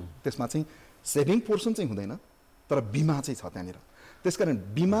गर्न पाउँछु त्यसमा चाहिँ सेभिङ पोर्सन चाहिँ हुँदैन तर बिमा चाहिँ छ त्यहाँनिर त्यसकारण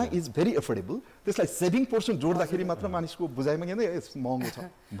बिमा इज भेरी एफोर्डेबल त्यसलाई सेभिङ पोर्सन जोड्दाखेरि मात्र मानिसको बुझाइमा के महँगो छ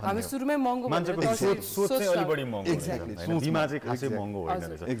हामी सुरुमै महँगो मान्छेको सोच चाहिँ अलि बढी महँगो एक्ज्याक्टली बिमा चाहिँ खासै महँगो होइन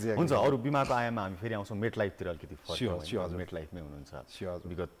रहेछ हुन्छ अरू बिमाको आयाममा हामी फेरि आउँछौँ मेट लाइफतिर अलिकति फर्क मेट लाइफमै हुनुहुन्छ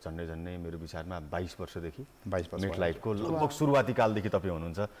विगत झन्डै मेरो विचारमा 22 वर्षदेखि मेट लाइफको लगभग सुरुवाती कालदेखि तपाईँ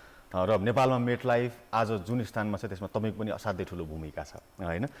हुनुहुन्छ र नेपालमा मेट लाइफ आज जुन स्थानमा छ त्यसमा तपाईँको पनि असाध्यै ठुलो भूमिका छ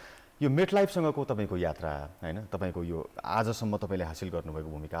होइन यो मेट लाइफसँगको तपाईँको यात्रा होइन तपाईँको यो आजसम्म तपाईँले हासिल गर्नुभएको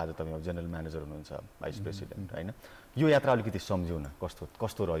भूमिका आज तपाईँ जेनरल म्यानेजर हुनुहुन्छ भाइस प्रेसिडेन्ट होइन यो यात्रा अलिकति सम्झिउँ न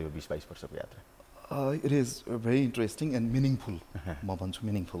कस्तो रह्यो 20-22 वर्षको यात्रा it is very interesting and meaningful म भन्छु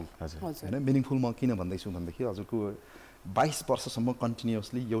मिनिङफुल होइन मिनिङफुल म किन भन्दैछु भनेदेखि हजुरको 22 वर्षसम्म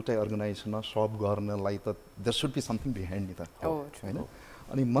कन्टिन्युसली एउटै अर्गनाइजेसनमा सर्भ गर्नलाई त there should be something behind नि त होइन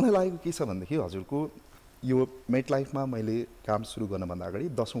अनि मलाई लागेको के छ भनेदेखि हजुरको यो मेट लाइफमा मैले काम सुरु गर्नभन्दा अगाडि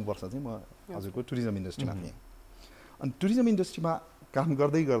 10औं वर्ष चाहिँ म हजुरको टुरिज्म इन्डस्ट्रीमा थिएँ अनि टुरिज्म इन्डस्ट्रीमा काम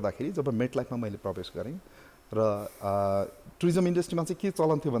गर्दै गर्दाखेरि जब मेट लाइफमा मैले प्रवेश गरेँ र टुरिज्म इन्डस्ट्रीमा चाहिँ के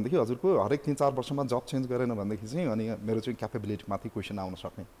चलन थियो भनेदेखि हजुरको हरेक 3-4 वर्षमा जब चेन्ज गरेन भनेदेखि चाहिँ अनि मेरो चाहिँ क्यापेबिलिटीमाथि क्वेसन आउन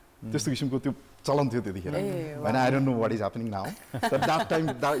सक्ने त्यस्तो किसिमको त्यो चलन थियो त्यतिखेर होइन I don't know what is happening now तर that time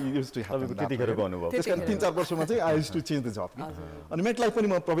that used to happen त्यतिखेरको अनुभव त्यसकारण 3-4 वर्षमा चाहिँ I used to change the जब अनि मेट लाइफ पनि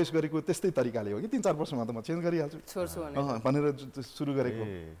म प्रवेश गरेको त्यस्तै तरिकाले हो कि 3-4 वर्षमा त म चेन्ज गरिहाल्छु भनेर सुरु गरेको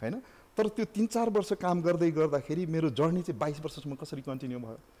होइन तर त्यो 3-4 वर्ष काम गर्दै गर्दाखेरि मेरो जर्नी चाहिँ 22 वर्षसम्म कसरी कन्टिन्यू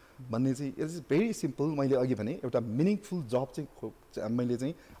भयो भन्ने चाहिँ इट इज भेरी सिम्पल मैले अघि भने एउटा मिनिङफुल जब चाहिँ मैले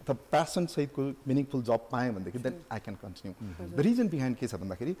चाहिँ अथवा प्यासन सहितको मिनिङफुल जब पाएँ भनेदेखि then I can continue the reason behind के छ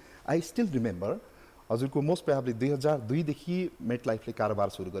भन्दाखेरि आई स्टिल रिमेम्बर हजुरको मोस्ट प्रोबेबली 2002 देखि मेट लाइफले कारोबार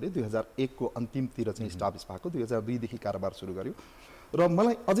सुरु गर्यो 2001 को अन्तिमतिर चाहिँ इस्टाब्लिस भएको 2002 देखि कारोबार सुरु गर्यो र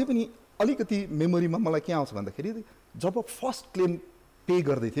मलाई अझै पनि अलिकति मेमोरीमा मलाई के आउँछ भन्दाखेरि जब फर्स्ट क्लेम पे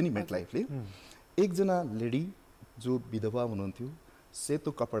गर्दै थियो नि मेट लाइफले एकजना लेडी जो विधवा हुनुहुन्थ्यो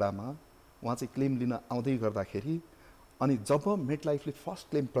सेतो कपडामा उहाँ चाहिँ क्लेम लिन आउँदै गर्दाखेरि अनि जब मेट लाइफले फर्स्ट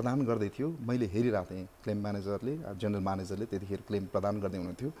क्लेम प्रदान गर्दै थियो मैले हेरिरहेको थिएँ क्लेम म्यानेजरले जेनरल म्यानेजरले त्यतिखेर क्लेम प्रदान गर्दै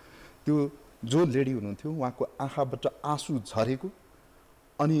हुनुहुन्थ्यो त्यो जो लेडी हुनुहुन्थ्यो उहाँको आँखाबाट आँसु झरेको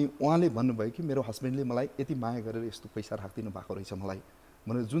अनि उहाँले भन्नुभयो कि मेरो हस्बेन्डले मलाई यति माया गरेर यस्तो पैसा राखिदिनु भएको रहेछ मलाई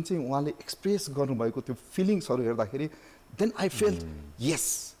भनेर जुन चाहिँ उहाँले एक्सप्रेस गर्नुभएको त्यो फिलिङ्सहरू हेर्दाखेरि then I felt yes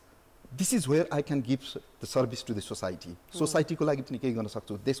this is where I can give the service to the society सोसाइटीको लागि पनि केही गर्न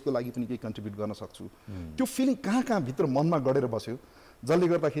सक्छु देशको लागि पनि केही कन्ट्रिब्युट गर्न सक्छु त्यो फिलिङ कहाँ कहाँ भित्र मनमा गढेर बस्यो जसले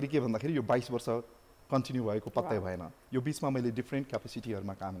गर्दाखेरि के भन्दाखेरि यो 22 वर्ष कन्टिन्यू भएको पत्तै भएन यो बिचमा मैले डिफ्रेन्ट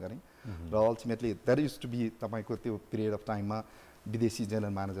क्यापेसिटीहरूमा काम गरेँ र ultimately that is to be तपाईँको त्यो पिरियड अफ टाइममा विदेशी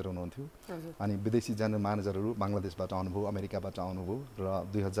जेनरल म्यानेजर हुनुहुन्थ्यो अनि विदेशी जेनरल म्यानेजरहरू बङ्गलादेशबाट आउनुभयो अमेरिकाबाट आउनुभयो र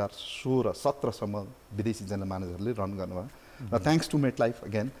 2016-17सम्म विदेशी जेनरल म्यानेजरले रन गर्नुभयो र thanks to met life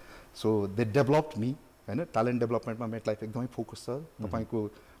again so they developed me होइन ट्यालेन्ट डेभलपमेन्टमा मेट लाइफ एकदमै फोकस छ तपाईँको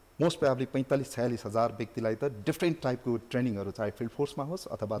मोस्ट प्रोबेबली 45-46 हजार व्यक्तिलाई त डिफ्रेन्ट टाइपको ट्रेनिङहरू चाहे फिल्ड फोर्समा होस्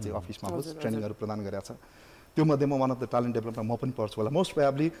अथवा चाहिँ अफिसमा होस् ट्रेनिङहरू प्रदान गरेको छ त्यो मध्येमा वान अफ द ट्यालेन्ट डेभलपमेन्टमा म पनि पर्छु होला most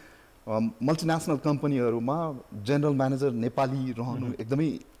probably multinational कम्पनीहरूमा general manager Nepali रहनु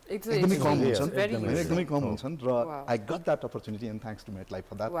एकदमै एकदमै कम हुन्छन् र I got that opportunity and thanks to met life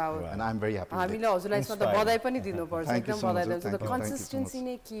for that and I am very happy हामीले हजुरलाई यसमा त बधाई पनि दिनुपर्छ एकदम बधाई दिन्छ त कन्सिस्टेन्सी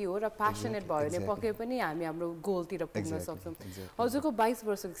नै के हो र प्यासनेट भयो भने पक्कै पनि हामी हाम्रो गोलतिर पुग्न सक्छौँ हजुरको 22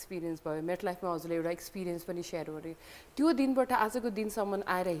 वर्षको एक्सपिरियन्स भयो मेट लाइफमा हजुरले एउटा एक्सपिरियन्स पनि सेयर गरे त्यो दिनबाट आजको दिनसम्म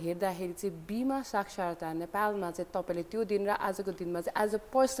आएर हेर्दाखेरि चाहिँ बिमा साक्षरता नेपालमा चाहिँ तपाईँले त्यो दिन र आजको दिनमा चाहिँ एज अ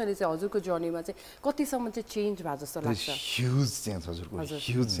पर्सनली चाहिँ हजुरको जर्नीमा चाहिँ कतिसम्म चाहिँ चेन्ज भयो जस्तो लाग्छ ह्युज चेन्ज हजुरको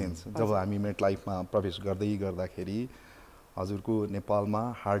ह्युज सेन्स जब हामी मेट लाइफमा प्रवेश गर्दाखेरि हजुरको नेपालमा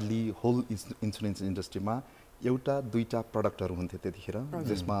हार्डली होल इन्सुरेन्स इन्डस्ट्रीमा एउटा दुईटा प्रडक्टहरू हुन्थे त्यतिखेर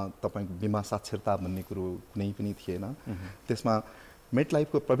जसमा तपाईँको बिमा साक्षरता भन्ने कुरो कुनै पनि थिएन त्यसमा मेट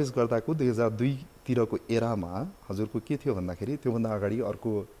लाइफको प्रवेश गर्दाको 2002 तिरको एरामा हजुरको के थियो भन्दाखेरि त्योभन्दा अगाडि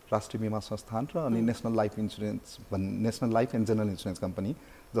अर्को राष्ट्रिय बिमा संस्थान र अनि national life and general insurance company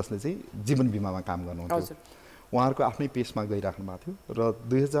जसले चाहिँ जीवन बिमामा काम गर्नुहुन्थ्यो उहाँहरूको आफ्नै पेसमा गइराख्नु भएको थियो र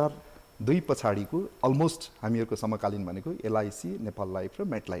 2002 पछाडिको अलमोस्ट हामीहरूको समकालीन भनेको एलआइसी नेपाल लाइफ र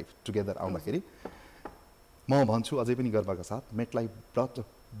मेट लाइफ टुगेदर आउँदाखेरि म भन्छु अझै पनि गर्वका साथ मेट life brought a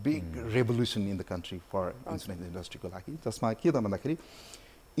big revolution in the country for insurance इन्डस्ट्रीको लागि जसमा के त भन्दाखेरि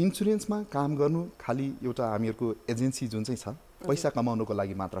इन्सुरेन्समा काम गर्नु खालि एउटा हामीहरूको एजेन्सी जुन चाहिँ छ पैसा कमाउनुको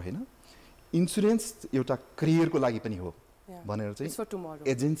लागि मात्र होइन इन्सुरेन्स एउटा करियरको लागि पनि हो भनेर चाहिँ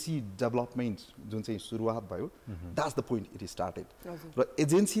एजेन्सी डेभलपमेन्ट जुन चाहिँ सुरुवात भयो that's the point it started र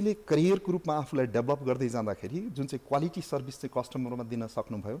एजेन्सीले करियरको रूपमा आफूलाई डेभलप गर्दै जाँदाखेरि जुन चाहिँ क्वालिटी सर्भिस चाहिँ कस्टमरमा दिन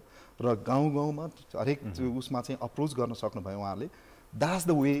सक्नुभयो र गाउँ गाउँमा हरेक उसमा चाहिँ अप्रोच गर्न सक्नुभयो उहाँले that's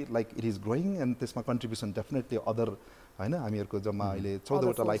the way like it is growing and त्यसमा कन्ट्रिब्युसन डेफिनेटली अदर होइन हामीहरूको जम्मा अहिले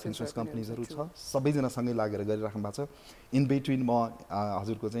 14वटा लाइफ इन्सुरेन्स कम्पनीजहरू छ सबैजनासँगै लागेर गरिराख्नु भएको छ इन बिट्विन म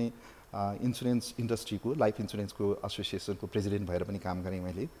हजुरको चाहिँ इन्सुरेन्स इन्डस्ट्रीको लाइफ इन्सुरेन्सको एसोसिएसनको प्रेसिडेन्ट भएर पनि काम गरेँ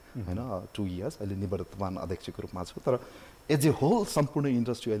मैले होइन 2 इयर्स अहिले निवर्तमान अध्यक्षको रूपमा छु तर एज ए होल सम्पूर्ण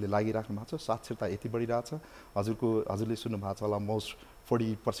इन्डस्ट्री अहिले लागिराख्नु भएको छ साक्षरता यति बढिरहेछ हजुरले सुन्नु भएको छ होला मोस्ट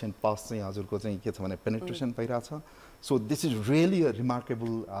 40% पास चाहिँ हजुरको चाहिँ के छ भने पेनिट्रेसन भइरहेछ so this is really a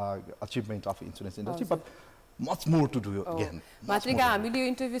remarkable achievement of insurance industry but much more to do again. Matrika हामीले यो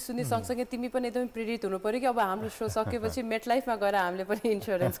इन्टरभ्यु सुन्ने सँगसँगै तिमी पनि एकदमै प्रेरित हुनु पर्यो कि अब हाम्रो शो सकेपछि मेट लाइफमा गएर हामीले पनि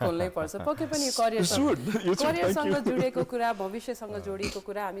इन्स्योरेन्स खोल्नै पर्छ पक्कै पनि यो करियरसँग जोडिएको कुरा भविष्यसँग जोडिएको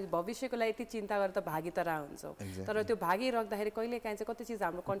कुरा हामी भविष्यको लागि यति चिन्ता गरेर त भागीतरा हुन्छौँ तर त्यो भागिराख्दाखेरि कहिलेकाहीँ चाहिँ कति चिज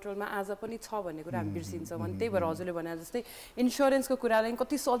हाम्रो कन्ट्रोलमा आज पनि छ भन्ने कुरा हामी बिर्सिन्छौँ अनि त्यही भएर हजुरले भने जस्तै इन्स्योरेन्सको कुरालाई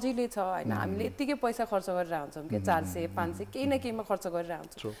कति सजिलै छ होइन हामीले यत्तिकै पैसा खर्च गरेर हुन्छौँ कि 400 500 केही न केहीमा खर्च गरेर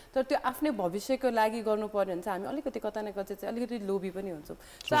हुन्छौँ तर त्यो आफ्नै भविष्यको लागि गर्नुपर्ने हुन्छ हामी अलिकति कता न कता चाहिँ अलिकति लोभी पनि हुन्छौँ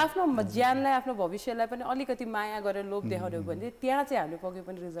सो आफ्नो ज्यानलाई आफ्नो भविष्यलाई पनि अलिकति माया गरेर लोभ देखाउँयो भने त्यहाँ चाहिँ हामीले पक्कै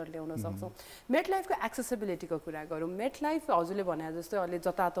पनि रिजल्ट ल्याउन सक्छौँ मेट लाइफको एक्सेसिबिलिटीको कुरा गरौँ मेट लाइफ हजुरले भने जस्तै अहिले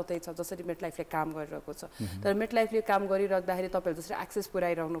जताततै छ जसरी मेट लाइफले काम गरिरहेको छ तर मेट लाइफले काम गरिराख्दाखेरि तपाईँहरू जसरी एक्सेस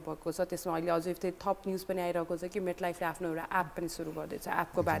पुऱ्याइरहनु भएको छ त्यसमा अहिले अझै थप न्युज पनि आइरहेको छ कि मेट लाइफले आफ्नो एउटा एप पनि सुरु गर्दैछ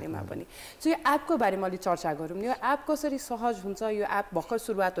एपको बारेमा पनि सो यो एपको बारेमा अलिक चर्चा गरौँ यो एप कसरी सहज हुन्छ यो एप भर्खर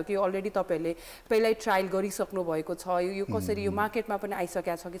सुरुवात हो कि अलरेडी तपाईँहरूले पहिल्यै ट्रायल गरिसक्नु भएको छ यो कसरी यो मार्केटमा पनि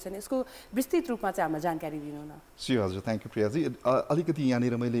आइसकेको छ कि छैन यसको विस्तृत रूपमा चाहिँ हामीलाई जानकारी दिनु न हजुर थ्याङ्क यू प्रियाजी अलिकति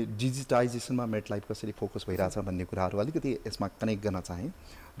यहाँनिर मैले डिजिटाइजेसनमा मेट लाइफ कसरी फोकस भइरहेछ भन्ने कुराहरू अलिकति यसमा कनेक्ट गर्न चाहेँ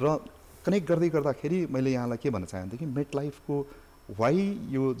र कनेक्ट गर्दै गर्दाखेरि मैले यहाँलाई के भन्न चाहेँ कि मेट लाइफको वाइ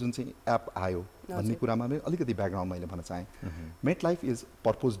यो जुन चाहिँ एप आयो भन्ने कुरामा मैले अलिकति ब्याकग्राउन्ड मैले भन्न चाहेँ मेट life is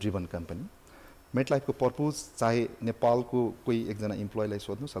purpose driven company मेट लाइफको पर्पोज चाहे नेपालको कोही एकजना इम्प्लोइलाई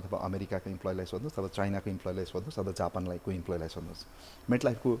सोध्नुहोस् अथवा अमेरिकाको इम्प्लोइलाई सोध्नुहोस् अथवा चाइनाको इम्प्लोइलाई सोध्नुहोस् अथवा जापानलाई इम्प्लोइलाई सोध्नुहोस् मेट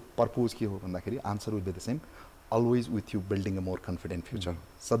लाइफको पर्पोज के हो भन्दाखेरि answer will be the same always with you building a more confident future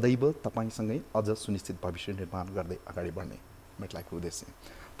सदैव तपाईँसँगै अझ सुनिश्चित भविष्य निर्माण गर्दै अगाडि बढ्ने मेट लाइफको उद्देश्य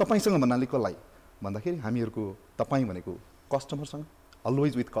तपाईँसँग भन्नाले कसलाई भन्दाखेरि हामीहरूको तपाईँ भनेको कस्टमरसँग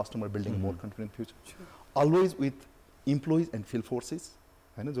always with customer building more confident future always with employees and field forces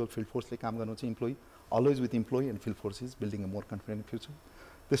होइन जो फिल्ड फोर्सले काम गर्नु चाहिँ employee always with employee and field forces building a more confident future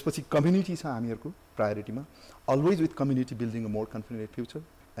त्यसपछि कम्युनिटी छ हामीहरूको प्रायोरिटीमा always with community building a more confident future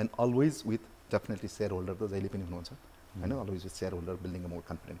and always with definitely share holder त जहिले पनि हुनुहुन्छ होइन always with share holder building a more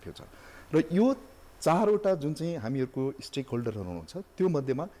confident future र यो चारवटा जुन चाहिँ हामीहरूको स्टेक होल्डरहरू हुनुहुन्छ त्यो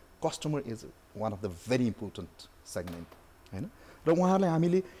मध्येमा customer is one of the very important segment होइन र उहाँहरूलाई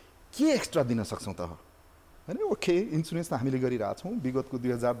हामीले के एक्स्ट्रा दिन सक्छौँ त होइन ओके इन्सुरेन्स त हामीले गरिरहेछौँ विगतको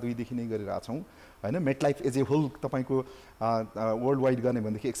 2002 नै गरिरहेछौँ होइन मेट लाइफ एज ए होल तपाईँको वर्ल्ड वाइड गर्ने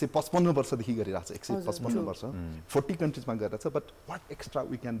भनेदेखि 155 वर्षदेखि गरिरहेछ 155 वर्ष 40 कन्ट्रिजमा गरिरहेछ but what extra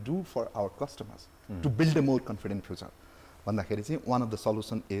we can do for our customers to build a more confident future भन्दाखेरि चाहिँ one of the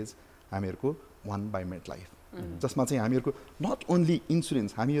solution is हामीहरूको वान बाई मेट लाइफ जसमा चाहिँ हामीहरूको नट ओन्ली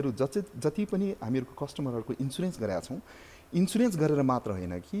इन्सुरेन्स हामीहरू जति पनि हामीहरूको कस्टमरहरूको इन्सुरेन्स गरेका छौँ इन्सुरेन्स गरेर मात्र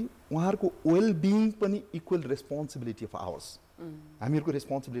होइन कि उहाँहरूको वेल बिइङ पनि इक्वल रेस्पोन्सिबिलिटी अफ आवर्स हामीहरूको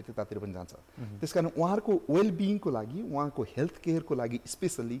रेस्पोन्सिबिलिटी त्यतातिर पनि जान्छ त्यस कारण उहाँहरूको वेल बिइङको लागि उहाँको हेल्थ केयरको लागि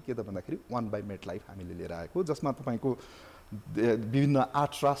स्पेसल्ली के त भन्दाखेरि वान बाई मेट लाइफ हामीले लिएर आएको जसमा तपाईँको विभिन्न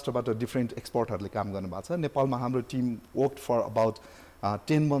 8 राष्ट्रबाट डिफ्रेन्ट एक्सपर्टहरूले काम गर्नुभएको छ नेपालमा हाम्रो टिम वर्क फर अबाउट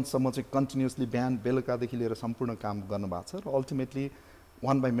 10 मन्थसम्म चाहिँ कन्टिन्युसली बिहान बेलुकादेखि लिएर सम्पूर्ण काम गर्नुभएको छ र ultimately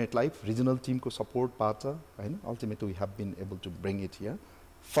one by met life regional टिमको सपोर्टबाट होइन ultimately we have been able to bring it here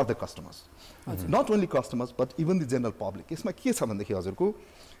for the customers, not only customers but even the general public. यसमा के छ भन्दाखेरि हजुरको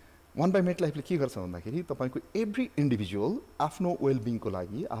वन बाई मेटलाइफले के गर्छ भन्दाखेरि तपाईँको एभ्री इन्डिभिजुअल आफ्नो वेलबिङको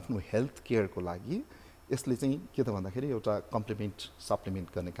लागि, आफ्नो हेल्थ केयरको लागि यसले चाहिँ के त भन्दाखेरि एउटा कम्प्लिमेन्ट सप्लिमेन्ट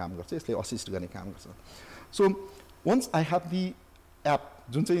गर्ने काम गर्छ, यसले असिस्ट गर्ने काम गर्छ। So once I have the app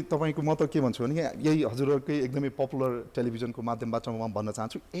जुन चाहिँ तपाईँको म त के भन्छु भने यही हजुरहरूकै एकदमै पपुलर टेलिभिजनको माध्यमबाट म भन्न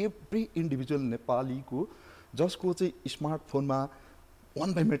चाहन्छु, एभ्री इन्डिभिजुअल नेपालीको जसको चाहिँ स्मार्टफोनमा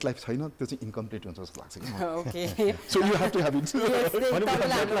वन बाई मेटलाइफ छैन त्यो चाहिँ इन्कम्प्लिट हुन्छ जस्तो लाग्छ। So you have to have it.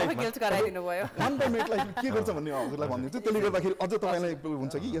 One by MetLife के गर्छ भन्ने हजुरलाई भनिदिन्छु, त्यसले गर्दाखेरि अझ तपाईँलाई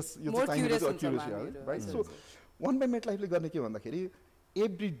हुन्छ कि यस यो चाहिँ चाहिन्छ राइट। सो वन बाई मेटलाइफले गर्ने के भन्दाखेरि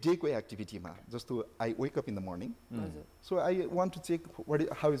एभ्री डेको एक्टिभिटीमा जस्तो I wake up in the morning, so I want to check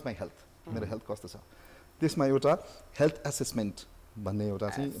how is my health, मेरो हेल्थ कस्तो छ। त्यसमा एउटा हेल्थ एसेसमेन्ट भन्ने एउटा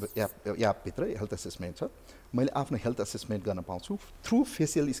चाहिँ एपभित्र हेल्थ एसेसमेन्ट छ। मैले आफ्नो हेल्थ एसेसमेन्ट गर्न पाउँछु थ्रु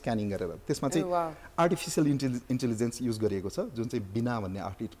फेसियल स्क्यानिङ गरेर। त्यसमा चाहिँ आर्टिफिसियल इन्टेलिजेन्स युज गरिएको छ, जुन चाहिँ बिना भन्ने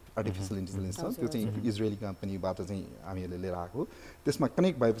आर्टिफिसियल इन्टेलिजेन्स छ, त्यो चाहिँ इजरायली कम्पनीबाट चाहिँ हामीहरूले लिएर आएको। त्यसमा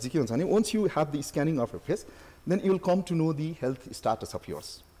कनेक्ट भएपछि के हुन्छ भने once you have the scanning of your face then you will come to know the health status of yours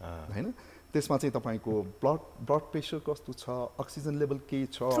होइन। त्यसमा चाहिँ तपाईँको ब्लड प्रेसर कस्तो छ, अक्सिजन लेभल के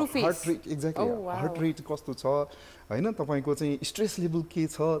छ, heart rate exactly heart rate कस्तो छ होइन, तपाईँको चाहिँ स्ट्रेस लेभल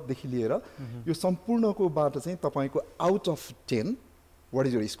के छदेखि लिएर यो सम्पूर्णकोबाट चाहिँ तपाईँको out of 10 what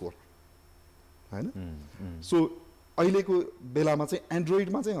is your score होइन। सो अहिलेको बेलामा चाहिँ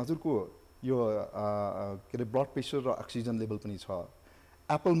एन्ड्रोइडमा चाहिँ हजुरको यो के अरे ब्लड प्रेसर र अक्सिजन लेभल पनि छ।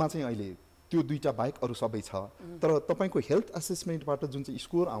 एप्पलमा चाहिँ अहिले त्यो दुईटा बाहेक अरू सबै छ। तर तपाईँको हेल्थ एसेसमेन्टबाट जुन चाहिँ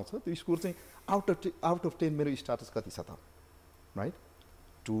स्कोर आउँछ त्यो स्कोर चाहिँ आउट अफ 10 मेरो स्टाटस कति छ त राइट,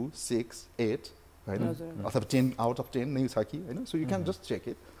 2, 6, 8 होइन, अथवा 10 आउट अफ 10 नै छ कि होइन। So you can just check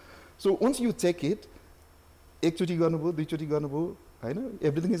it. So once you check it, एकचोटि गर्नुभयो, दुईचोटि गर्नुभयो होइन,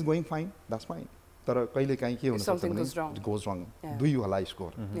 everything is going fine, that's fine. तर कहिले काहीँ के हुनसक्छ भने गोज रङ, 2 होला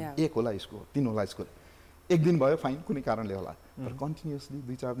स्कोर, 1 होला स्कोर, 3 होला स्कोर, एक दिन भयो फाइन कुनै कारणले होला, तर कन्टिन्युसली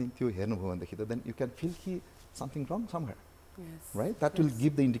 2-4 दिन त्यो हेर्नुभयो भनेदेखि त देन यु क्यान फिल कि something wrong somewhere right, that will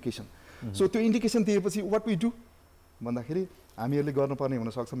give the indication. So त्यो इन्डिकेसन दिएपछि वाट वी डु भन्दाखेरि हामीहरूले गर्नुपर्ने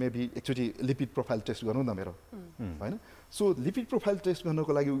हुनसक्छ मेबी एकचोटि लिपिड प्रोफाइल टेस्ट गर्नु न मेरो होइन। सो लिपिड प्रोफाइल टेस्ट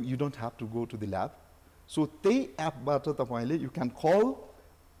गर्नको लागि you don't have to go to the lab. So त्यही एपबाट तपाईँले यु क्यान कल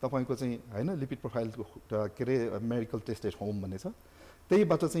तपाईँको चाहिँ होइन लिपिड प्रोफाइलको के अरे मेडिकल टेस्ट एट होम भन्ने छ,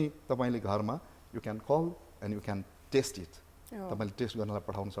 त्यहीबाट चाहिँ तपाईँले घरमा you can call and you can test it. तपाईँले टेस्ट गर्नलाई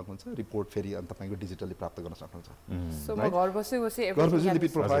पठाउन सक्नुहुन्छ, रिपोर्ट फेरि अनि तपाईँको डिजिटली प्राप्त गर्न सक्नुहुन्छ। घरबसी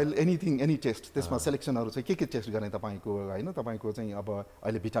lipid profile anything any test, त्यसमा सेलेक्सनहरू चाहिँ के टेस्ट गर्ने तपाईँको होइन, तपाईँको चाहिँ अब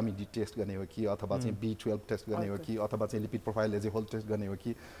अहिले भिटामिन डी टेस्ट गर्ने हो कि अथवा चाहिँ B12 टेस्ट गर्ने हो कि अथवा चाहिँ lipid profile as a whole test गर्ने हो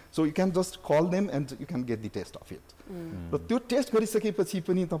कि। So you can just call them and you can get the test of it. र त्यो टेस्ट गरिसकेपछि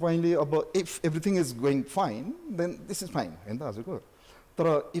पनि तपाईँले अब if everything is going fine then this is fine होइन त हजुरको।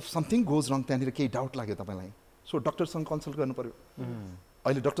 तर इफ समथिङ गोज रङ, त्यहाँनिर केही डाउट लाग्यो तपाईँलाई, सो डक्टरसँग कन्सल्ट गर्नु पऱ्यो।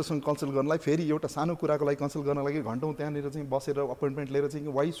 अहिले डक्टरसँग कन्सल्ट गर्नलाई फेरि एउटा सानो कुराको लागि कन्सल्ट गर्न लागि घन्टौँ त्यहाँनिर चाहिँ बसेर अपोइन्टमेन्ट लिएर चाहिँ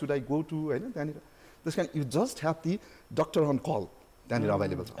why should I go to होइन त्यहाँनिर। त्यस कारण you just have the doctor on call त्यहाँनिर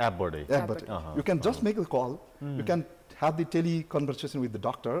अभाइलेबल छ एपबाट। You can just make a call, you can have the tele conversation with the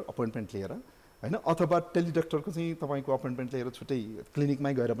doctor appointment लिएर होइन, अथवा टेली डक्टरको चाहिँ तपाईँको अपोइन्टमेन्ट लिएर छुट्टै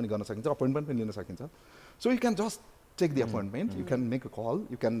क्लिनिकमै गएर पनि गर्न सकिन्छ, अपोइन्टमेन्ट पनि लिन सकिन्छ। So you can just take the appointment, you can make a call,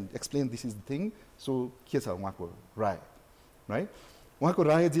 you can explain this is the thing. So के छ उहाँको राय राइट, उहाँको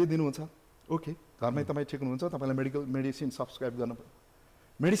राय जे दिनुहुन्छ ओके, घरमै तपाईँ ठिक हुनुहुन्छ, तपाईँलाई मेडिसिन सब्सक्राइब गर्नु पर्यो,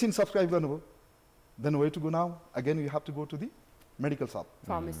 मेडिसिन सब्सक्राइब गर्नुभयो, then way to go now again you have to go to the medical shop.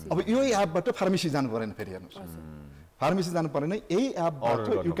 अब यही एपबाट फार्मेसी जानु परेन फेरि हेर्नुहोस्, फार्मेसी जानु परेन, यही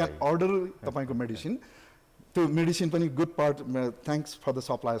एपबाट यु क्यान अर्डर तपाईँको मेडिसिन। त्यो मेडिसिन पनि good part thanks for the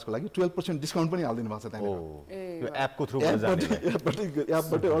सप्लायर्सको लागि 12% डिस्काउन्ट पनि हालिदिनु भएको छ त्यहाँनिर, एपको थ्रुबाट अर्डर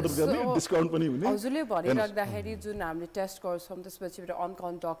गर्ने डिस्काउन्ट पनि हुने। हजुरले भनिराख्दाखेरि जुन हामीले टेस्ट गर्छौँ त्यसपछि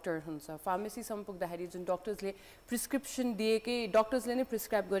अन डक्टर हुन्छ, फार्मेसीसम्म पुग्दाखेरि जुन डक्टर्सले प्रिस्क्रिप्सन दिएकै, डक्टर्सले नै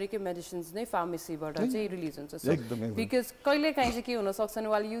प्रिस्क्राइब गरेकै मेडिसिन्स नै फार्मेसीबाट चाहिँ रिलिज हुन्छ। बिकज कहिले काहीँ चाहिँ के हुनसक्छ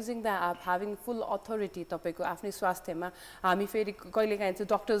भने wall using the app having full authority तपाईँको आफ्नै स्वास्थ्यमा, हामी फेरि कहिले काहीँ चाहिँ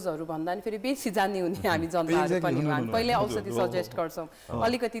डक्टर्सहरू भन्दा नि फेरि बेसी जान्ने हुने हामी जनता पनि पहिले औषधि सजेस्ट गर्छौँ,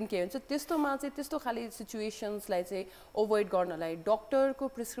 अलिकति के हुन्छ त्यस्तोमा चाहिँ त्यस्तो खाले सिचुएसन्सलाई चाहिँ अभोइड गर्नलाई डक्टरको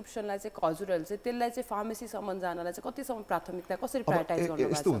प्रिस्क्रिप्सनलाई चाहिँ हजुरहरूले चाहिँ त्यसलाई चाहिँ फार्मेसीसम्म जानलाई चाहिँ कतिसम्म प्राथमिकता कसरी प्रायोरिटाइज गर्नु?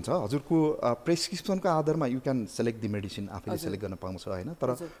 यस्तो हुन्छ हजुरको प्रेस्क्रिप्सनको आधारमा you can select the medicine, आफैले सेलेक्ट गर्न पाउँछ होइन। तर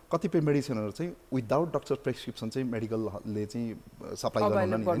कतिपय मेडिसिनहरू चाहिँ विदाउट डक्टर प्रेस्क्रिप्सन चाहिँ मेडिकलले चाहिँ सप्लाई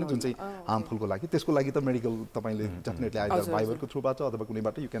गर्नु होइन, जुन चाहिँ हार्मफुलको लागि, त्यसको लागि त मेडिकल तपाईँले डेफिनेटली आइदर भाइबरको थ्रुबाट अथवा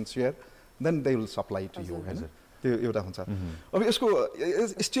कुनैबाट you can share, then they will supply to you. त्यो एउटा हुन्छ अब यसको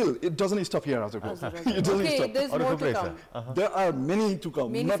still it doesn't stop here हजुरको it doesn't Okay, stop there's more to come. There are many to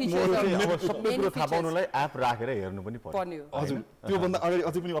come Many not features more are- अब सबै कुरो थाहा पाउनलाई एप राखेर हेर्नु पनि पर्यो पर्यो। हजुर त्योभन्दा अगाडि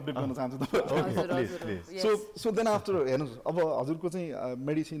अझै पनि अपडेट गर्न चाहन्छु तपाईँ हजुर, please, हजुर, please. yes. So then after हेर्नुहोस् अब हजुरको चाहिँ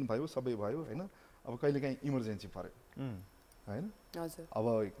मेडिसिन भयो सबै भयो होइन अब कहिलेकाहीँ इमर्जेन्सी पऱ्यो होइन हजुर अब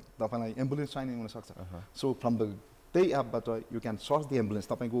तपाईँलाई एम्बुलेन्स चाहिने हुनसक्छ सो फ्रम द त्यही एपबाट you can search the ambulance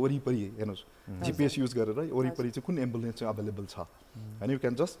तपाईँको वरिपरि हेर्नुहोस् जिपिएस युज गरेर वरिपरि चाहिँ कुन एम्बुलेन्स चाहिँ अभाइलेबल छ होइन you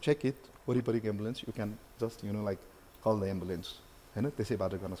can just check it वरिपरिको ambulance you can just like call the ambulance होइन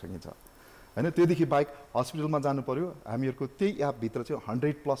त्यसैबाट गर्न सकिन्छ होइन त्योदेखि बाहेक हस्पिटलमा जानु पऱ्यो हामीहरूको त्यही एपभित्र चाहिँ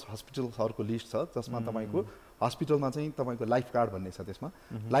 100+ हस्पिटल्सहरूको लिस्ट छ जसमा तपाईँको हस्पिटलमा चाहिँ तपाईँको लाइफ कार्ड भन्ने छ त्यसमा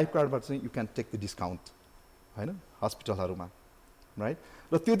लाइफ कार्डबाट चाहिँ you can take the discount होइन हस्पिटलहरूमा राइट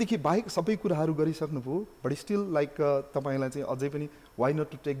र त्योदेखि बाहेक सबै कुराहरू गरिसक्नुभयो बट स्टिल लाइक तपाईँलाई चाहिँ अझै पनि why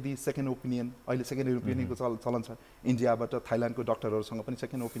not to take the second opinion अहिले सेकेन्ड ओपिनियनको चलन छ इन्डियाबाट थाइल्यान्डको डक्टरहरूसँग पनि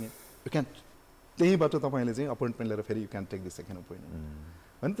सेकेन्ड ओपिनियन यु क्यान त्यहीँबाट तपाईँले चाहिँ अपोइन्टमेन्ट लिएर फेरि you can take the second opinion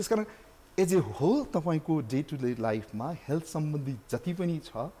होइन त्यस कारण एज ए होल तपाईँको डे टु डे लाइफमा हेल्थ सम्बन्धी जति पनि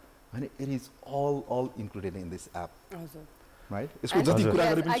छ होइन it is all included in this app हजुर राइट यसको जति कुरा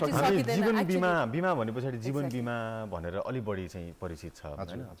गरे पनि Yes, सक्छ I हामी सकिँदैन, जीवन actually. बिमा भने पछाडि जीवन Exactly. बिमा भनेर अलि बढी चाहिँ परिचित छ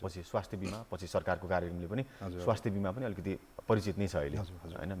होइन पछि स्वास्थ्य बिमा पछि सरकारको कार्यक्रमले पनि स्वास्थ्य बिमा पनि अलिकति परिचित नै छ अहिले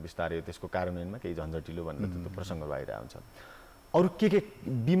होइन बिस्तारै त्यसको कार्यान्वयनमा केही झन्झटिलो भनेर त्यो प्रसङ्ग बाहिर आउँछ अरू के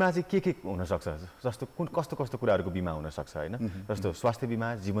बिमा चाहिँ के हुनसक्छ जस्तो कस्तो कस्तो कुराहरूको बिमा हुनसक्छ होइन जस्तो स्वास्थ्य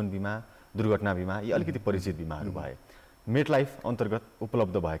बिमा जीवन बिमा दुर्घटना बिमा यी अलिकति परिचित बिमाहरू भए मेट लाइफ अन्तर्गत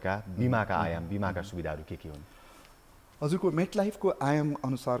उपलब्ध भएका बिमाका आयाम बिमाका सुविधाहरू के हुन् हजुरको मेट लाइफको आयाम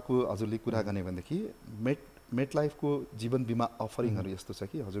अनुसारको हजुरले कुरा गर्ने भनेदेखि मेट लाइफको जीवन बिमा अफरिङहरू यस्तो छ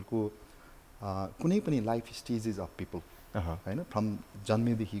कि हजुरको कुनै पनि लाइफ स्टेजेस अफ पिपल होइन फ्रम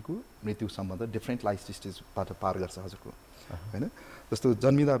जन्मेदेखिको मृत्युसम्म त डिफ्रेन्ट लाइफ स्टेजबाट पार गर्छ हजुरको होइन जस्तो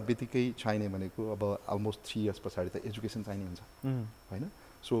जन्मिँदा बित्तिकै चाहिने भनेको अब अलमोस्ट 3 इयर्स पछाडि त एजुकेसन चाहिने हुन्छ होइन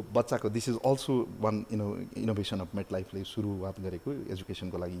सो बच्चाको this is also one innovation of मेट लाइफले सुरुवात गरेको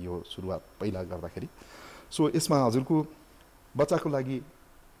एजुकेसनको लागि यो सुरुवात पहिला गर्दाखेरि सो यसमा हजुरको बच्चाको लागि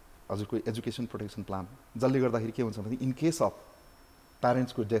हजुरको एजुकेसन प्रोटेक्सन प्लान जसले गर्दाखेरि के हुन्छ भने इन केस अफ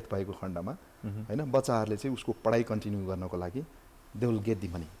प्यारेन्ट्सको डेथ भएको खण्डमा होइन बच्चाहरूले चाहिँ उसको पढाइ कन्टिन्यू गर्नको लागि they will get the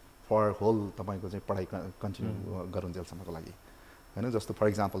money for whole तपाईँको चाहिँ पढाइ कन्टिन्यू गरुन्जेलसम्मको लागि होइन जस्तो for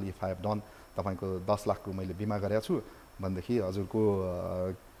example if I have done तपाईँको 10 लाखको मैले बिमा गरेको छु भनेदेखि हजुरको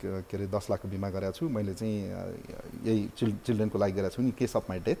के अरे 10 लाखको बिमा गरेको छु मैले चाहिँ यही चिल्ड्रेनको लागि गरेको छु in case of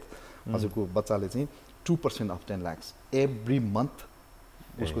my death हजुरको बच्चाले चाहिँ 2% अफ 10 lakhs एभ्री मन्थ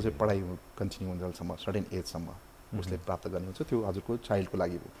उसको चाहिँ पढाइ कन्टिन्यू हुन्जेलसम्म सर्टेन एजसम्म उसले प्राप्त गर्ने हुन्छ त्यो हजुरको चाइल्डको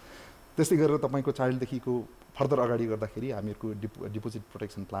लागि हो त्यस्तै गरेर तपाईँको चाइल्डदेखिको फर्दर अगाडि गर्दाखेरि हामीहरूको डिपोजिट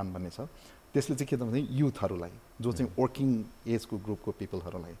प्रोटेक्सन प्लान भन्ने छ त्यसले चाहिँ के त भने युथहरूलाई जो चाहिँ वर्किङ एजको ग्रुपको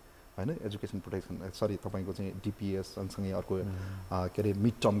पिपलहरूलाई होइन एजुकेसन प्रोटेक्सन सरी तपाईँको चाहिँ डिपिएस सँगसँगै अर्को के अरे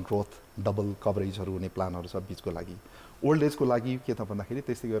मिड टर्म ग्रोथ डबल कभरेजहरू हुने प्लानहरू छ बिचको लागि ओल्ड एजको लागि के त भन्दाखेरि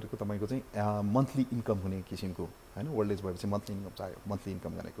त्यस्तै गरेको तपाईँको चाहिँ मन्थली इन्कम हुने किसिमको होइन ओल्ड एज भएपछि मन्थली इन्कम चाहियो मन्थली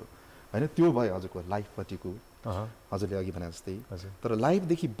इन्कम भनेको होइन त्यो भयो हजुरको लाइफपट्टिको हजुरले अघि भने जस्तै तर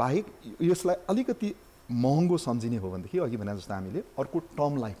लाइफदेखि बाहेक यसलाई अलिकति महँगो सम्झिने हो भनेदेखि अघि भने जस्तो हामीले अर्को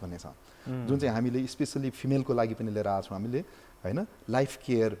टर्म लाइफ भन्ने छ जुन चाहिँ हामीले स्पेसली फिमेलको लागि पनि लिएर आएको छौँ हामीले होइन life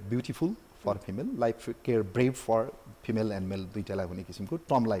care beautiful for female life care brave for female and मेल दुइटालाई हुने किसिमको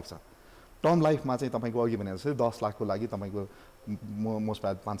टर्म लाइफ छ टर्म लाइफमा चाहिँ तपाईँको अघि भने जस्तै 10 लाखको लागि तपाईँको मोस्ट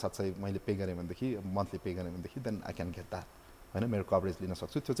प्रायः 500-700 मैले पे गरेँ भनेदेखि मन्थली पे गरेँ भनेदेखि then I can get that होइन मेरो कभरेज लिन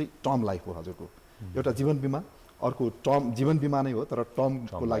सक्छु त्यो चाहिँ टर्म लाइफ हो हजुरको एउटा जीवन बिमा अर्को टर्म जीवन बिमा नै हो तर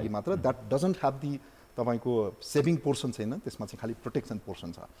टर्मको लागि मात्र द्याट डजन्ट ह्याभ दि तपाईँको सेभिङ पोर्सन छैन त्यसमा चाहिँ खालि प्रोटेक्सन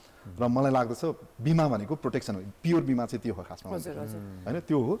पोर्सन छ र मलाई लाग्दछ बिमा भनेको प्रोटेक्सन हो प्योर बिमा चाहिँ त्यो हो खासमा होइन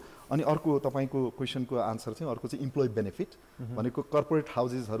त्यो हो अनि अर्को तपाईँको क्वेसनको आन्सर चाहिँ अर्को चाहिँ इम्प्लोइ बेनिफिट भनेको कर्पोरेट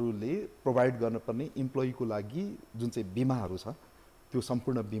हाउसेसहरूले प्रोभाइड गर्नुपर्ने इम्प्लोइको लागि जुन चाहिँ बिमाहरू छ त्यो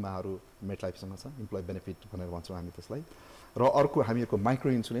सम्पूर्ण बिमाहरू मेटलाइफसँग छ इम्प्लोइ बेनिफिट भनेर भन्छौँ हामी त्यसलाई र अर्को हामीहरूको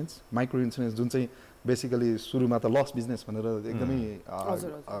माइक्रो इन्सुरेन्स जुन चाहिँ बेसिकली सुरुमा त लस बिजनेस भनेर एकदमै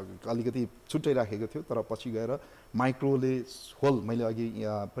अलिकति छुट्टै राखेको थियो तर पछि गएर माइक्रोले होल मैले अघि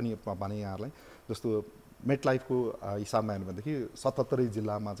पनि भने यहाँहरूलाई जस्तो मेटलाइफको हिसाबमा हेर्नु भनेदेखि 77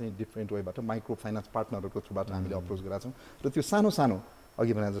 जिल्लामा चाहिँ डिफ्रेन्ट वेबाट माइक्रो फाइनेन्स पार्टनरहरूको थ्रुबाट हामीले अप्रोच गरेका छौँ र त्यो सानो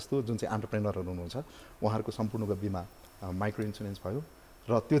अघि भने जस्तो जुन चाहिँ एन्टरप्रेनरहरू हुनुहुन्छ उहाँहरूको सम्पूर्णको बिमा माइक्रो इन्सुरेन्स भयो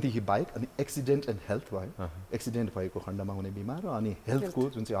र त्योदेखि बाहेक अनि एक्सिडेन्ट एन्ड हेल्थ भयो एक्सिडेन्ट भएको खण्डमा हुने बिमा र अनि हेल्थको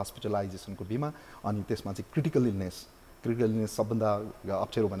जुन चाहिँ हस्पिटलाइजेसनको बिमा अनि त्यसमा चाहिँ क्रिटिकल इलनेस सबभन्दा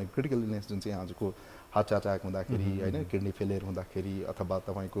अप्ठ्यारो भनेको क्रिटिकल इलनेस जुन चाहिँ हजुरको हार्ट अट्याक हुँदाखेरि हैन किडनी फेलियर हुँदाखेरि अथवा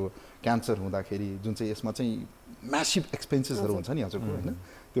तपाईको क्यान्सर हुँदाखेरि जुन चाहिँ यसमा चाहिँ म्यासिभ एक्सपेन्सेसहरू हुन्छ नि हजुरको हैन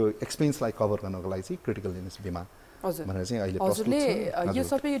त्यो एक्सपेन्सलाई कभर गर्नको लागि चाहिँ क्रिटिकल इलनेस बिमा भनेर चाहिँ अहिले हजुरले यो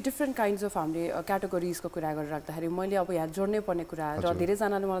सबै डिफ्रेन्ट काइन्ड्स अफ हामीले क्याटेगोरिजको कुरा गरेर राख्दाखेरि मैले अब यहाँ जोड्नै पर्ने कुरा र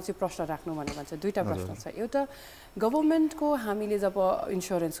धेरैजनाले मलाई चाहिँ प्रश्न राख्नु भनेको भन्छ दुईटा प्रश्न छ एउटा गभर्मेन्टको हामीले जब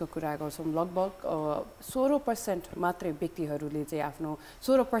इन्स्योरेन्सको कुरा गर्छौँ लगभग 16% मात्रै व्यक्तिहरूले चाहिँ आफ्नो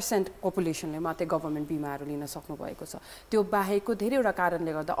 16% पपुलेसनले मात्रै गभर्मेन्ट बिमाहरू लिन सक्नुभएको छ त्यो बाहेकको धेरैवटा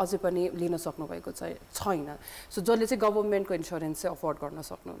कारणले गर्दा अझै पनि लिन सक्नुभएको छैन सो जसले चाहिँ गभर्मेन्टको इन्स्योरेन्स चाहिँ अफोर्ड गर्न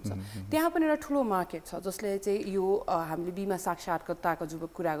सक्नुहुन्छ त्यहाँ पनि एउटा ठुलो मार्केट छ जसले चाहिँ यो हामीले बिमा साक्षरताको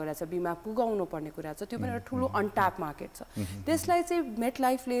जुन कुरा गरेको छ बिमा पुगाउनु पर्ने कुरा छ त्यो पनि एउटा ठुलो अनट्याप मार्केट छ त्यसलाई चाहिँ मेट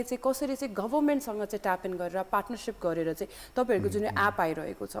लाइफले चाहिँ कसरी चाहिँ गभर्मेन्टसँग चाहिँ ट्याप इन गरेर पार्टनरसिप गरेर चाहिँ तपाईँहरूको जुन एप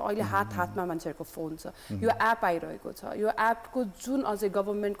आइरहेको छ अहिले हातमा मान्छेहरूको फोन छ यो एप आइरहेको छ यो एपको जुन अझै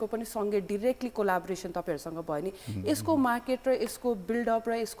गभर्मेन्टको पनि सँगै डिरेक्टली कोलाबोरेसन तपाईँहरूसँग भयो नि यसको मार्केट र यसको बिल्डअप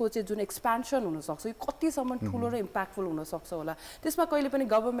र यसको चाहिँ जुन एक्सपेन्सन हुनसक्छ यो कतिसम्म ठुलो र इम्प्याक्टफुल हुनसक्छ होला त्यसमा कहिले पनि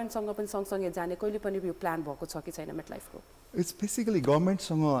गभर्मेन्टसँग पनि सँगसँगै जाने कहिले पनि यो प्लान भएको छ कि छैन मेट लाइफको it's basically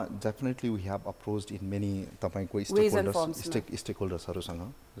गभर्मेन्टसँग definitely we have approached in many तपाईँको स्टेक होल्डर्सहरूसँग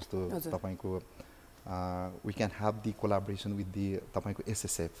जस्तो तपाईँको we can have the collaboration with the तपाईको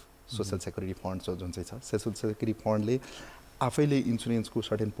SSF सोशल सेक्युरिटी फन्ड जुन चाहिँ छ सोशल सेक्युरिटी फन्डले आफैले इन्सुरेन्सको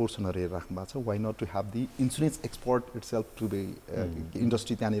सर्टेन पोर्सनहरू हेरेर राख्नु भएको छ why not to have the insurance export itself to the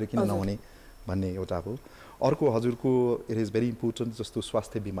industry त्यहाँनिर किन नहुने भन्ने एउटा हो अर्को हजुरको इट इज भेरी इम्पोर्टेन्ट जस्तो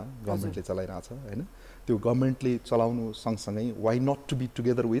स्वास्थ्य बिमा गभर्मेन्टले चलाइरहेछ हैन त्यो गभर्मेन्टले चलाउनु सँगसँगै why not to be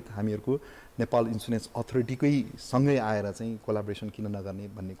together with हामीहरूको नेपाल इन्सुरेन्स अथोरिटीकै सँगै आएर चाहिँ कोलाबोरेसन किन नगर्ने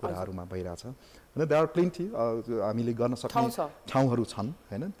भन्ने कुराहरूमा भइरहेछ हैन देयर आर प्लेन्टी हामीले गर्न सक्ने ठाउँहरू छन्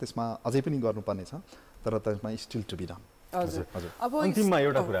हैन त्यसमा अझै पनि गर्नुपर्ने छ तर त्यसमा स्टिल टु बी डन हजुर अब अन्तिममा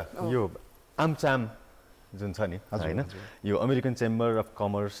एउटा कुरा यो आमचाम जुन छ नि हैन यो American chamber of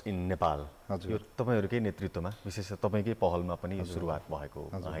commerce in Nepal यो तपाईहरुकै नेतृत्वमा विशेष तपाईकै पहलमा पनि यो सुरुवात भएको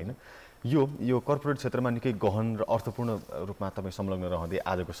हैन यो कर्पोरेट क्षेत्रमा निकै गहन र अर्थपूर्ण रूपमा तपाई संलग्न रहँदै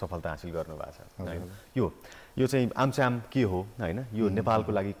आजको सफलता हासिल गर्नु भएको छ हैन यो चाहिँ आमचाम के हो हैन यो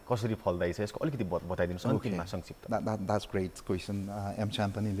नेपालको लागि कसरी फलदायी छ यसको अलिकति बताइदिनुस् अन्तिममा संक्षिप्त द्याट्स ग्रेट क्वेशन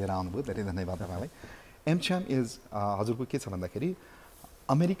एमचाम पनि लिएर आउनुभयो धेरै धन्यवाद तपाईलाई एमचाम इज हजुरको के छ भन्दाखेरि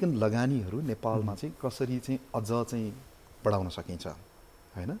अमेरिकन लगानीहरू नेपालमा चाहिँ कसरी चाहिँ अझ चाहिँ बढाउन सकिन्छ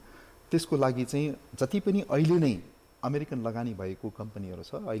हैन त्यसको लागि चाहिँ जति पनि अहिले नै अमेरिकन लगानी भएको कम्पनीहरू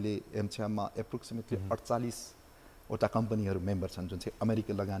छ अहिले एमचाममा एप्रोक्सिमेटली 48 वटा कम्पनीहरू मेम्बर छन् जुन चाहिँ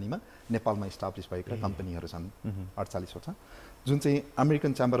अमेरिकन लगानीमा नेपालमा इस्टाब्लिश भएका कम्पनीहरू छन् 48 वटा जुन चाहिँ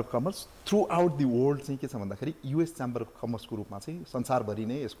American chamber of commerce through out the world चाहिँ के छ भन्दाखेरि युएस च्याम्बर अफ कमर्सको रूपमा चाहिँ संसारभरि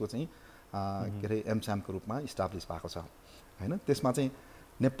नै यसको चाहिँ के अरे एमचामको रूपमा इस्टाब्लिश भएको छ हैन त्यसमा चाहिँ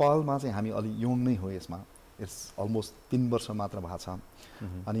नेपालमा चाहिँ हामी अलि यङ नै हो यसमा इट्स अलमोस्ट 3 वर्ष मात्र भएको छ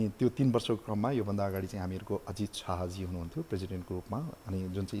अनि त्यो 3 वर्षको क्रममा योभन्दा अगाडि चाहिँ हामीहरूको अजित शाहजी हुनुहुन्थ्यो प्रेसिडेन्टको रूपमा अनि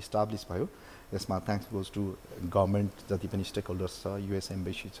जुन चाहिँ इस्टाब्लिस भयो यसमा थ्याङ्क्स गोज टु गभर्मेन्ट जति पनि स्टेक होल्डर्स छ युएस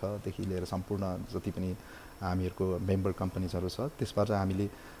एम्बेसी छ देखि लिएर सम्पूर्ण जति पनि हामीहरूको मेम्बर कम्पनीजहरू छ त्यसबाट हामीले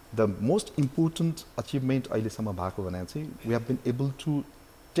द मोस्ट इम्पोर्टेन्ट अचिभमेन्ट अहिलेसम्म भएको भने चाहिँ we have been able to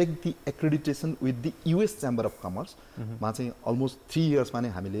take the एक्रेडिटेसन with the US chamber of कमर्समा चाहिँ अलमोस्ट 3 इयर्समा नै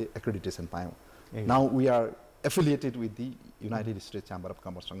हामीले एक्रेडिटेसन पायौँ now we are affiliated with the United states chamber of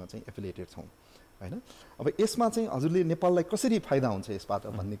कमर्ससँग चाहिँ एफिलिएटेड छौँ हैन अब यसमा चाहिँ हजुरले नेपाललाई कसरी फाइदा हुन्छ यसबाट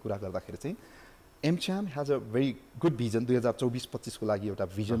भन्ने कुरा गर्दाखेरि चाहिँ एमचाम has a very good vision 2024-25 को लागि एउटा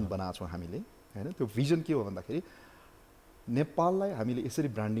भिजन बनाएको छौँ हामीले हैन त्यो भिजन के हो भन्दाखेरि नेपाललाई हामीले यसरी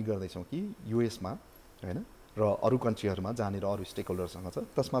ब्रान्डिङ गर्दैछौँ कि युएसमा हैन र अरू कन्ट्रीहरूमा जहाँनिर अरू स्टेक होल्डरसँग छ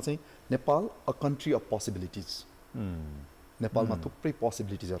त्यसमा चाहिँ Nepal a country of possibilities नेपालमा थुप्रै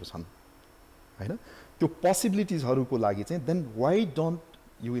पोसिबिलिटिजहरू छन् हैन त्यो पोसिबिलिटिजहरूको लागि चाहिँ then why don't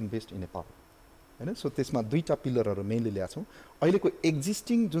you invest in Nepal हैन सो त्यसमा दुईटा पिलरहरू मेनली ल्याएको छौँ अहिलेको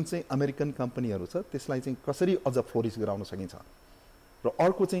एक्जिस्टिङ जुन चाहिँ अमेरिकन कम्पनीहरू छ त्यसलाई चाहिँ कसरी अझ फ्लोरिस गराउन सकिन्छ र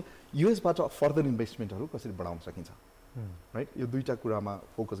अर्को चाहिँ युएसबाट फर्दर इन्भेस्टमेन्टहरू कसरी बढाउन सकिन्छ राइट यो दुईटा कुरामा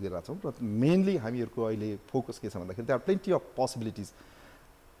फोकस गरिरहेको छौँ र मेनली हामीहरूको अहिले फोकस के छ भन्दाखेरि there are plenty of possibilities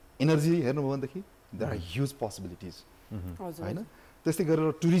energy हेर्नुभयो भनेदेखि देयर आर ह्युज पोसिबिलिटिज हैन त्यस्तै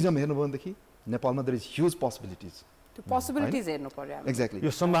गरेर टुरिज्म हेर्नुभयो भनेदेखि नेपालमा देयर इज ह्युज पोसिबिलिटिज त्यो पोसिबिलिटिज हेर्नु पर्यो एक्ज्याक्टली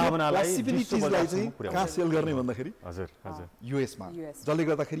यो सम्भावनालाई पोसिबिलिटिजलाई चाहिँ कहाँ सेल गर्ने भन्दाखेरि हजुर हजुर युएसमा जसले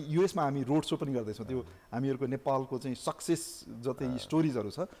गर्दाखेरि युएसमा हामी रोड शो पनि गर्दैछौँ त्यो हामीहरूको नेपालको चाहिँ सक्सेस जति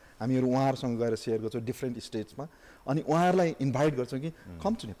स्टोरिजहरू छ हामीहरू उहाँहरूसँग गएर सेयर गर्छौँ डिफ्रेन्ट स्टेट्समा अनि उहाँहरूलाई इन्भाइट गर्छौँ कि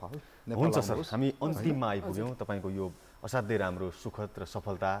कम टु नेपाल हुन्छ सर हामी अन्तिममा आइपुग्यौँ तपाईँको यो असाध्यै राम्रो सुखद र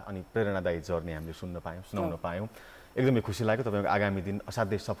सफलता अनि प्रेरणादायी जर्नी हामीले सुन्न पायौँ सुनाउन पायौँ एकदमै खुसी लाग्यो। तपाईँको आगामी दिन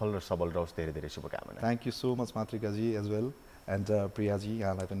असाध्यै सफल र सबल रहोस्। धेरै धेरै शुभकामना। Thank you so much मातृकाजी as well and Priyaji,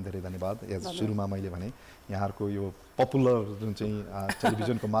 यहाँलाई पनि धेरै धन्यवाद। सुरुमा मैले भने यहाँहरूको यो पपुलर जुन चाहिँ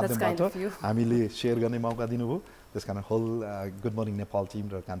टेलिभिजनको माध्यमबाट हामीले सेयर गर्ने मौका दिनुभयो, त्यस कारण whole good morning Nepal team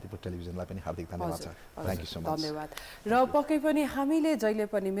र कान्तिपुर टेलिभिजनलाई पनि हार्दिक धन्यवाद छ। Thank you so much. धन्यवाद। र पक्कै पनि हामीले जहिले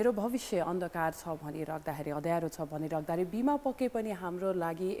पनि मेरो भविष्य अन्धकार छ भनिराख्दाखेरि, अँध्यारो छ भनिराख्दाखेरि बिमा पक्कै पनि हाम्रो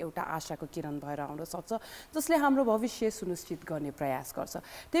लागि एउटा आशाको किरण भएर आउन सक्छ, जसले हाम्रो भविष्य सुनिश्चित गर्ने प्रयास गर्छ।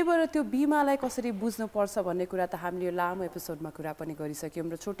 त्यही भएर त्यो बिमालाई कसरी बुझ्नुपर्छ भन्ने कुरा त हामीले यो लामो एपिसोडमा कुरा पनि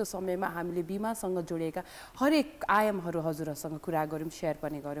गरिसक्यौँ र छोटो समयमा हामीले बिमासँग जोडिएका हरेक आयामहरू हजुरहरूसँग कुरा गऱ्यौँ, सेयर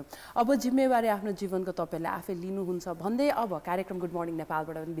पनि गऱ्यौँ। अब जिम्मेवारी आफ्नो जीवनको तपाईँले आफै लिनुहुन्छ भन्दै अब कार्यक्रम गुड मर्निङ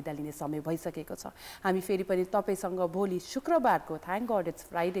नेपालबाट पनि बिदा लिने समय भइसकेको छ। हामी फेरि पनि तपाईँसँग भोलि शुक्रबारको थ्याङ्क गड इट्स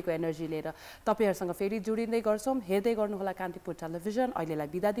फ्राइडेको एनर्जी लिएर तपाईँहरूसँग फेरि जोडिँदै गर्छौँ। हेर्दै गर्नुहोला कान्तिपुर टेलिभिजन। अहिलेलाई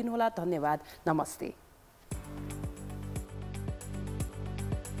बिदा दिनुहोला। धन्यवाद। नमस्ते।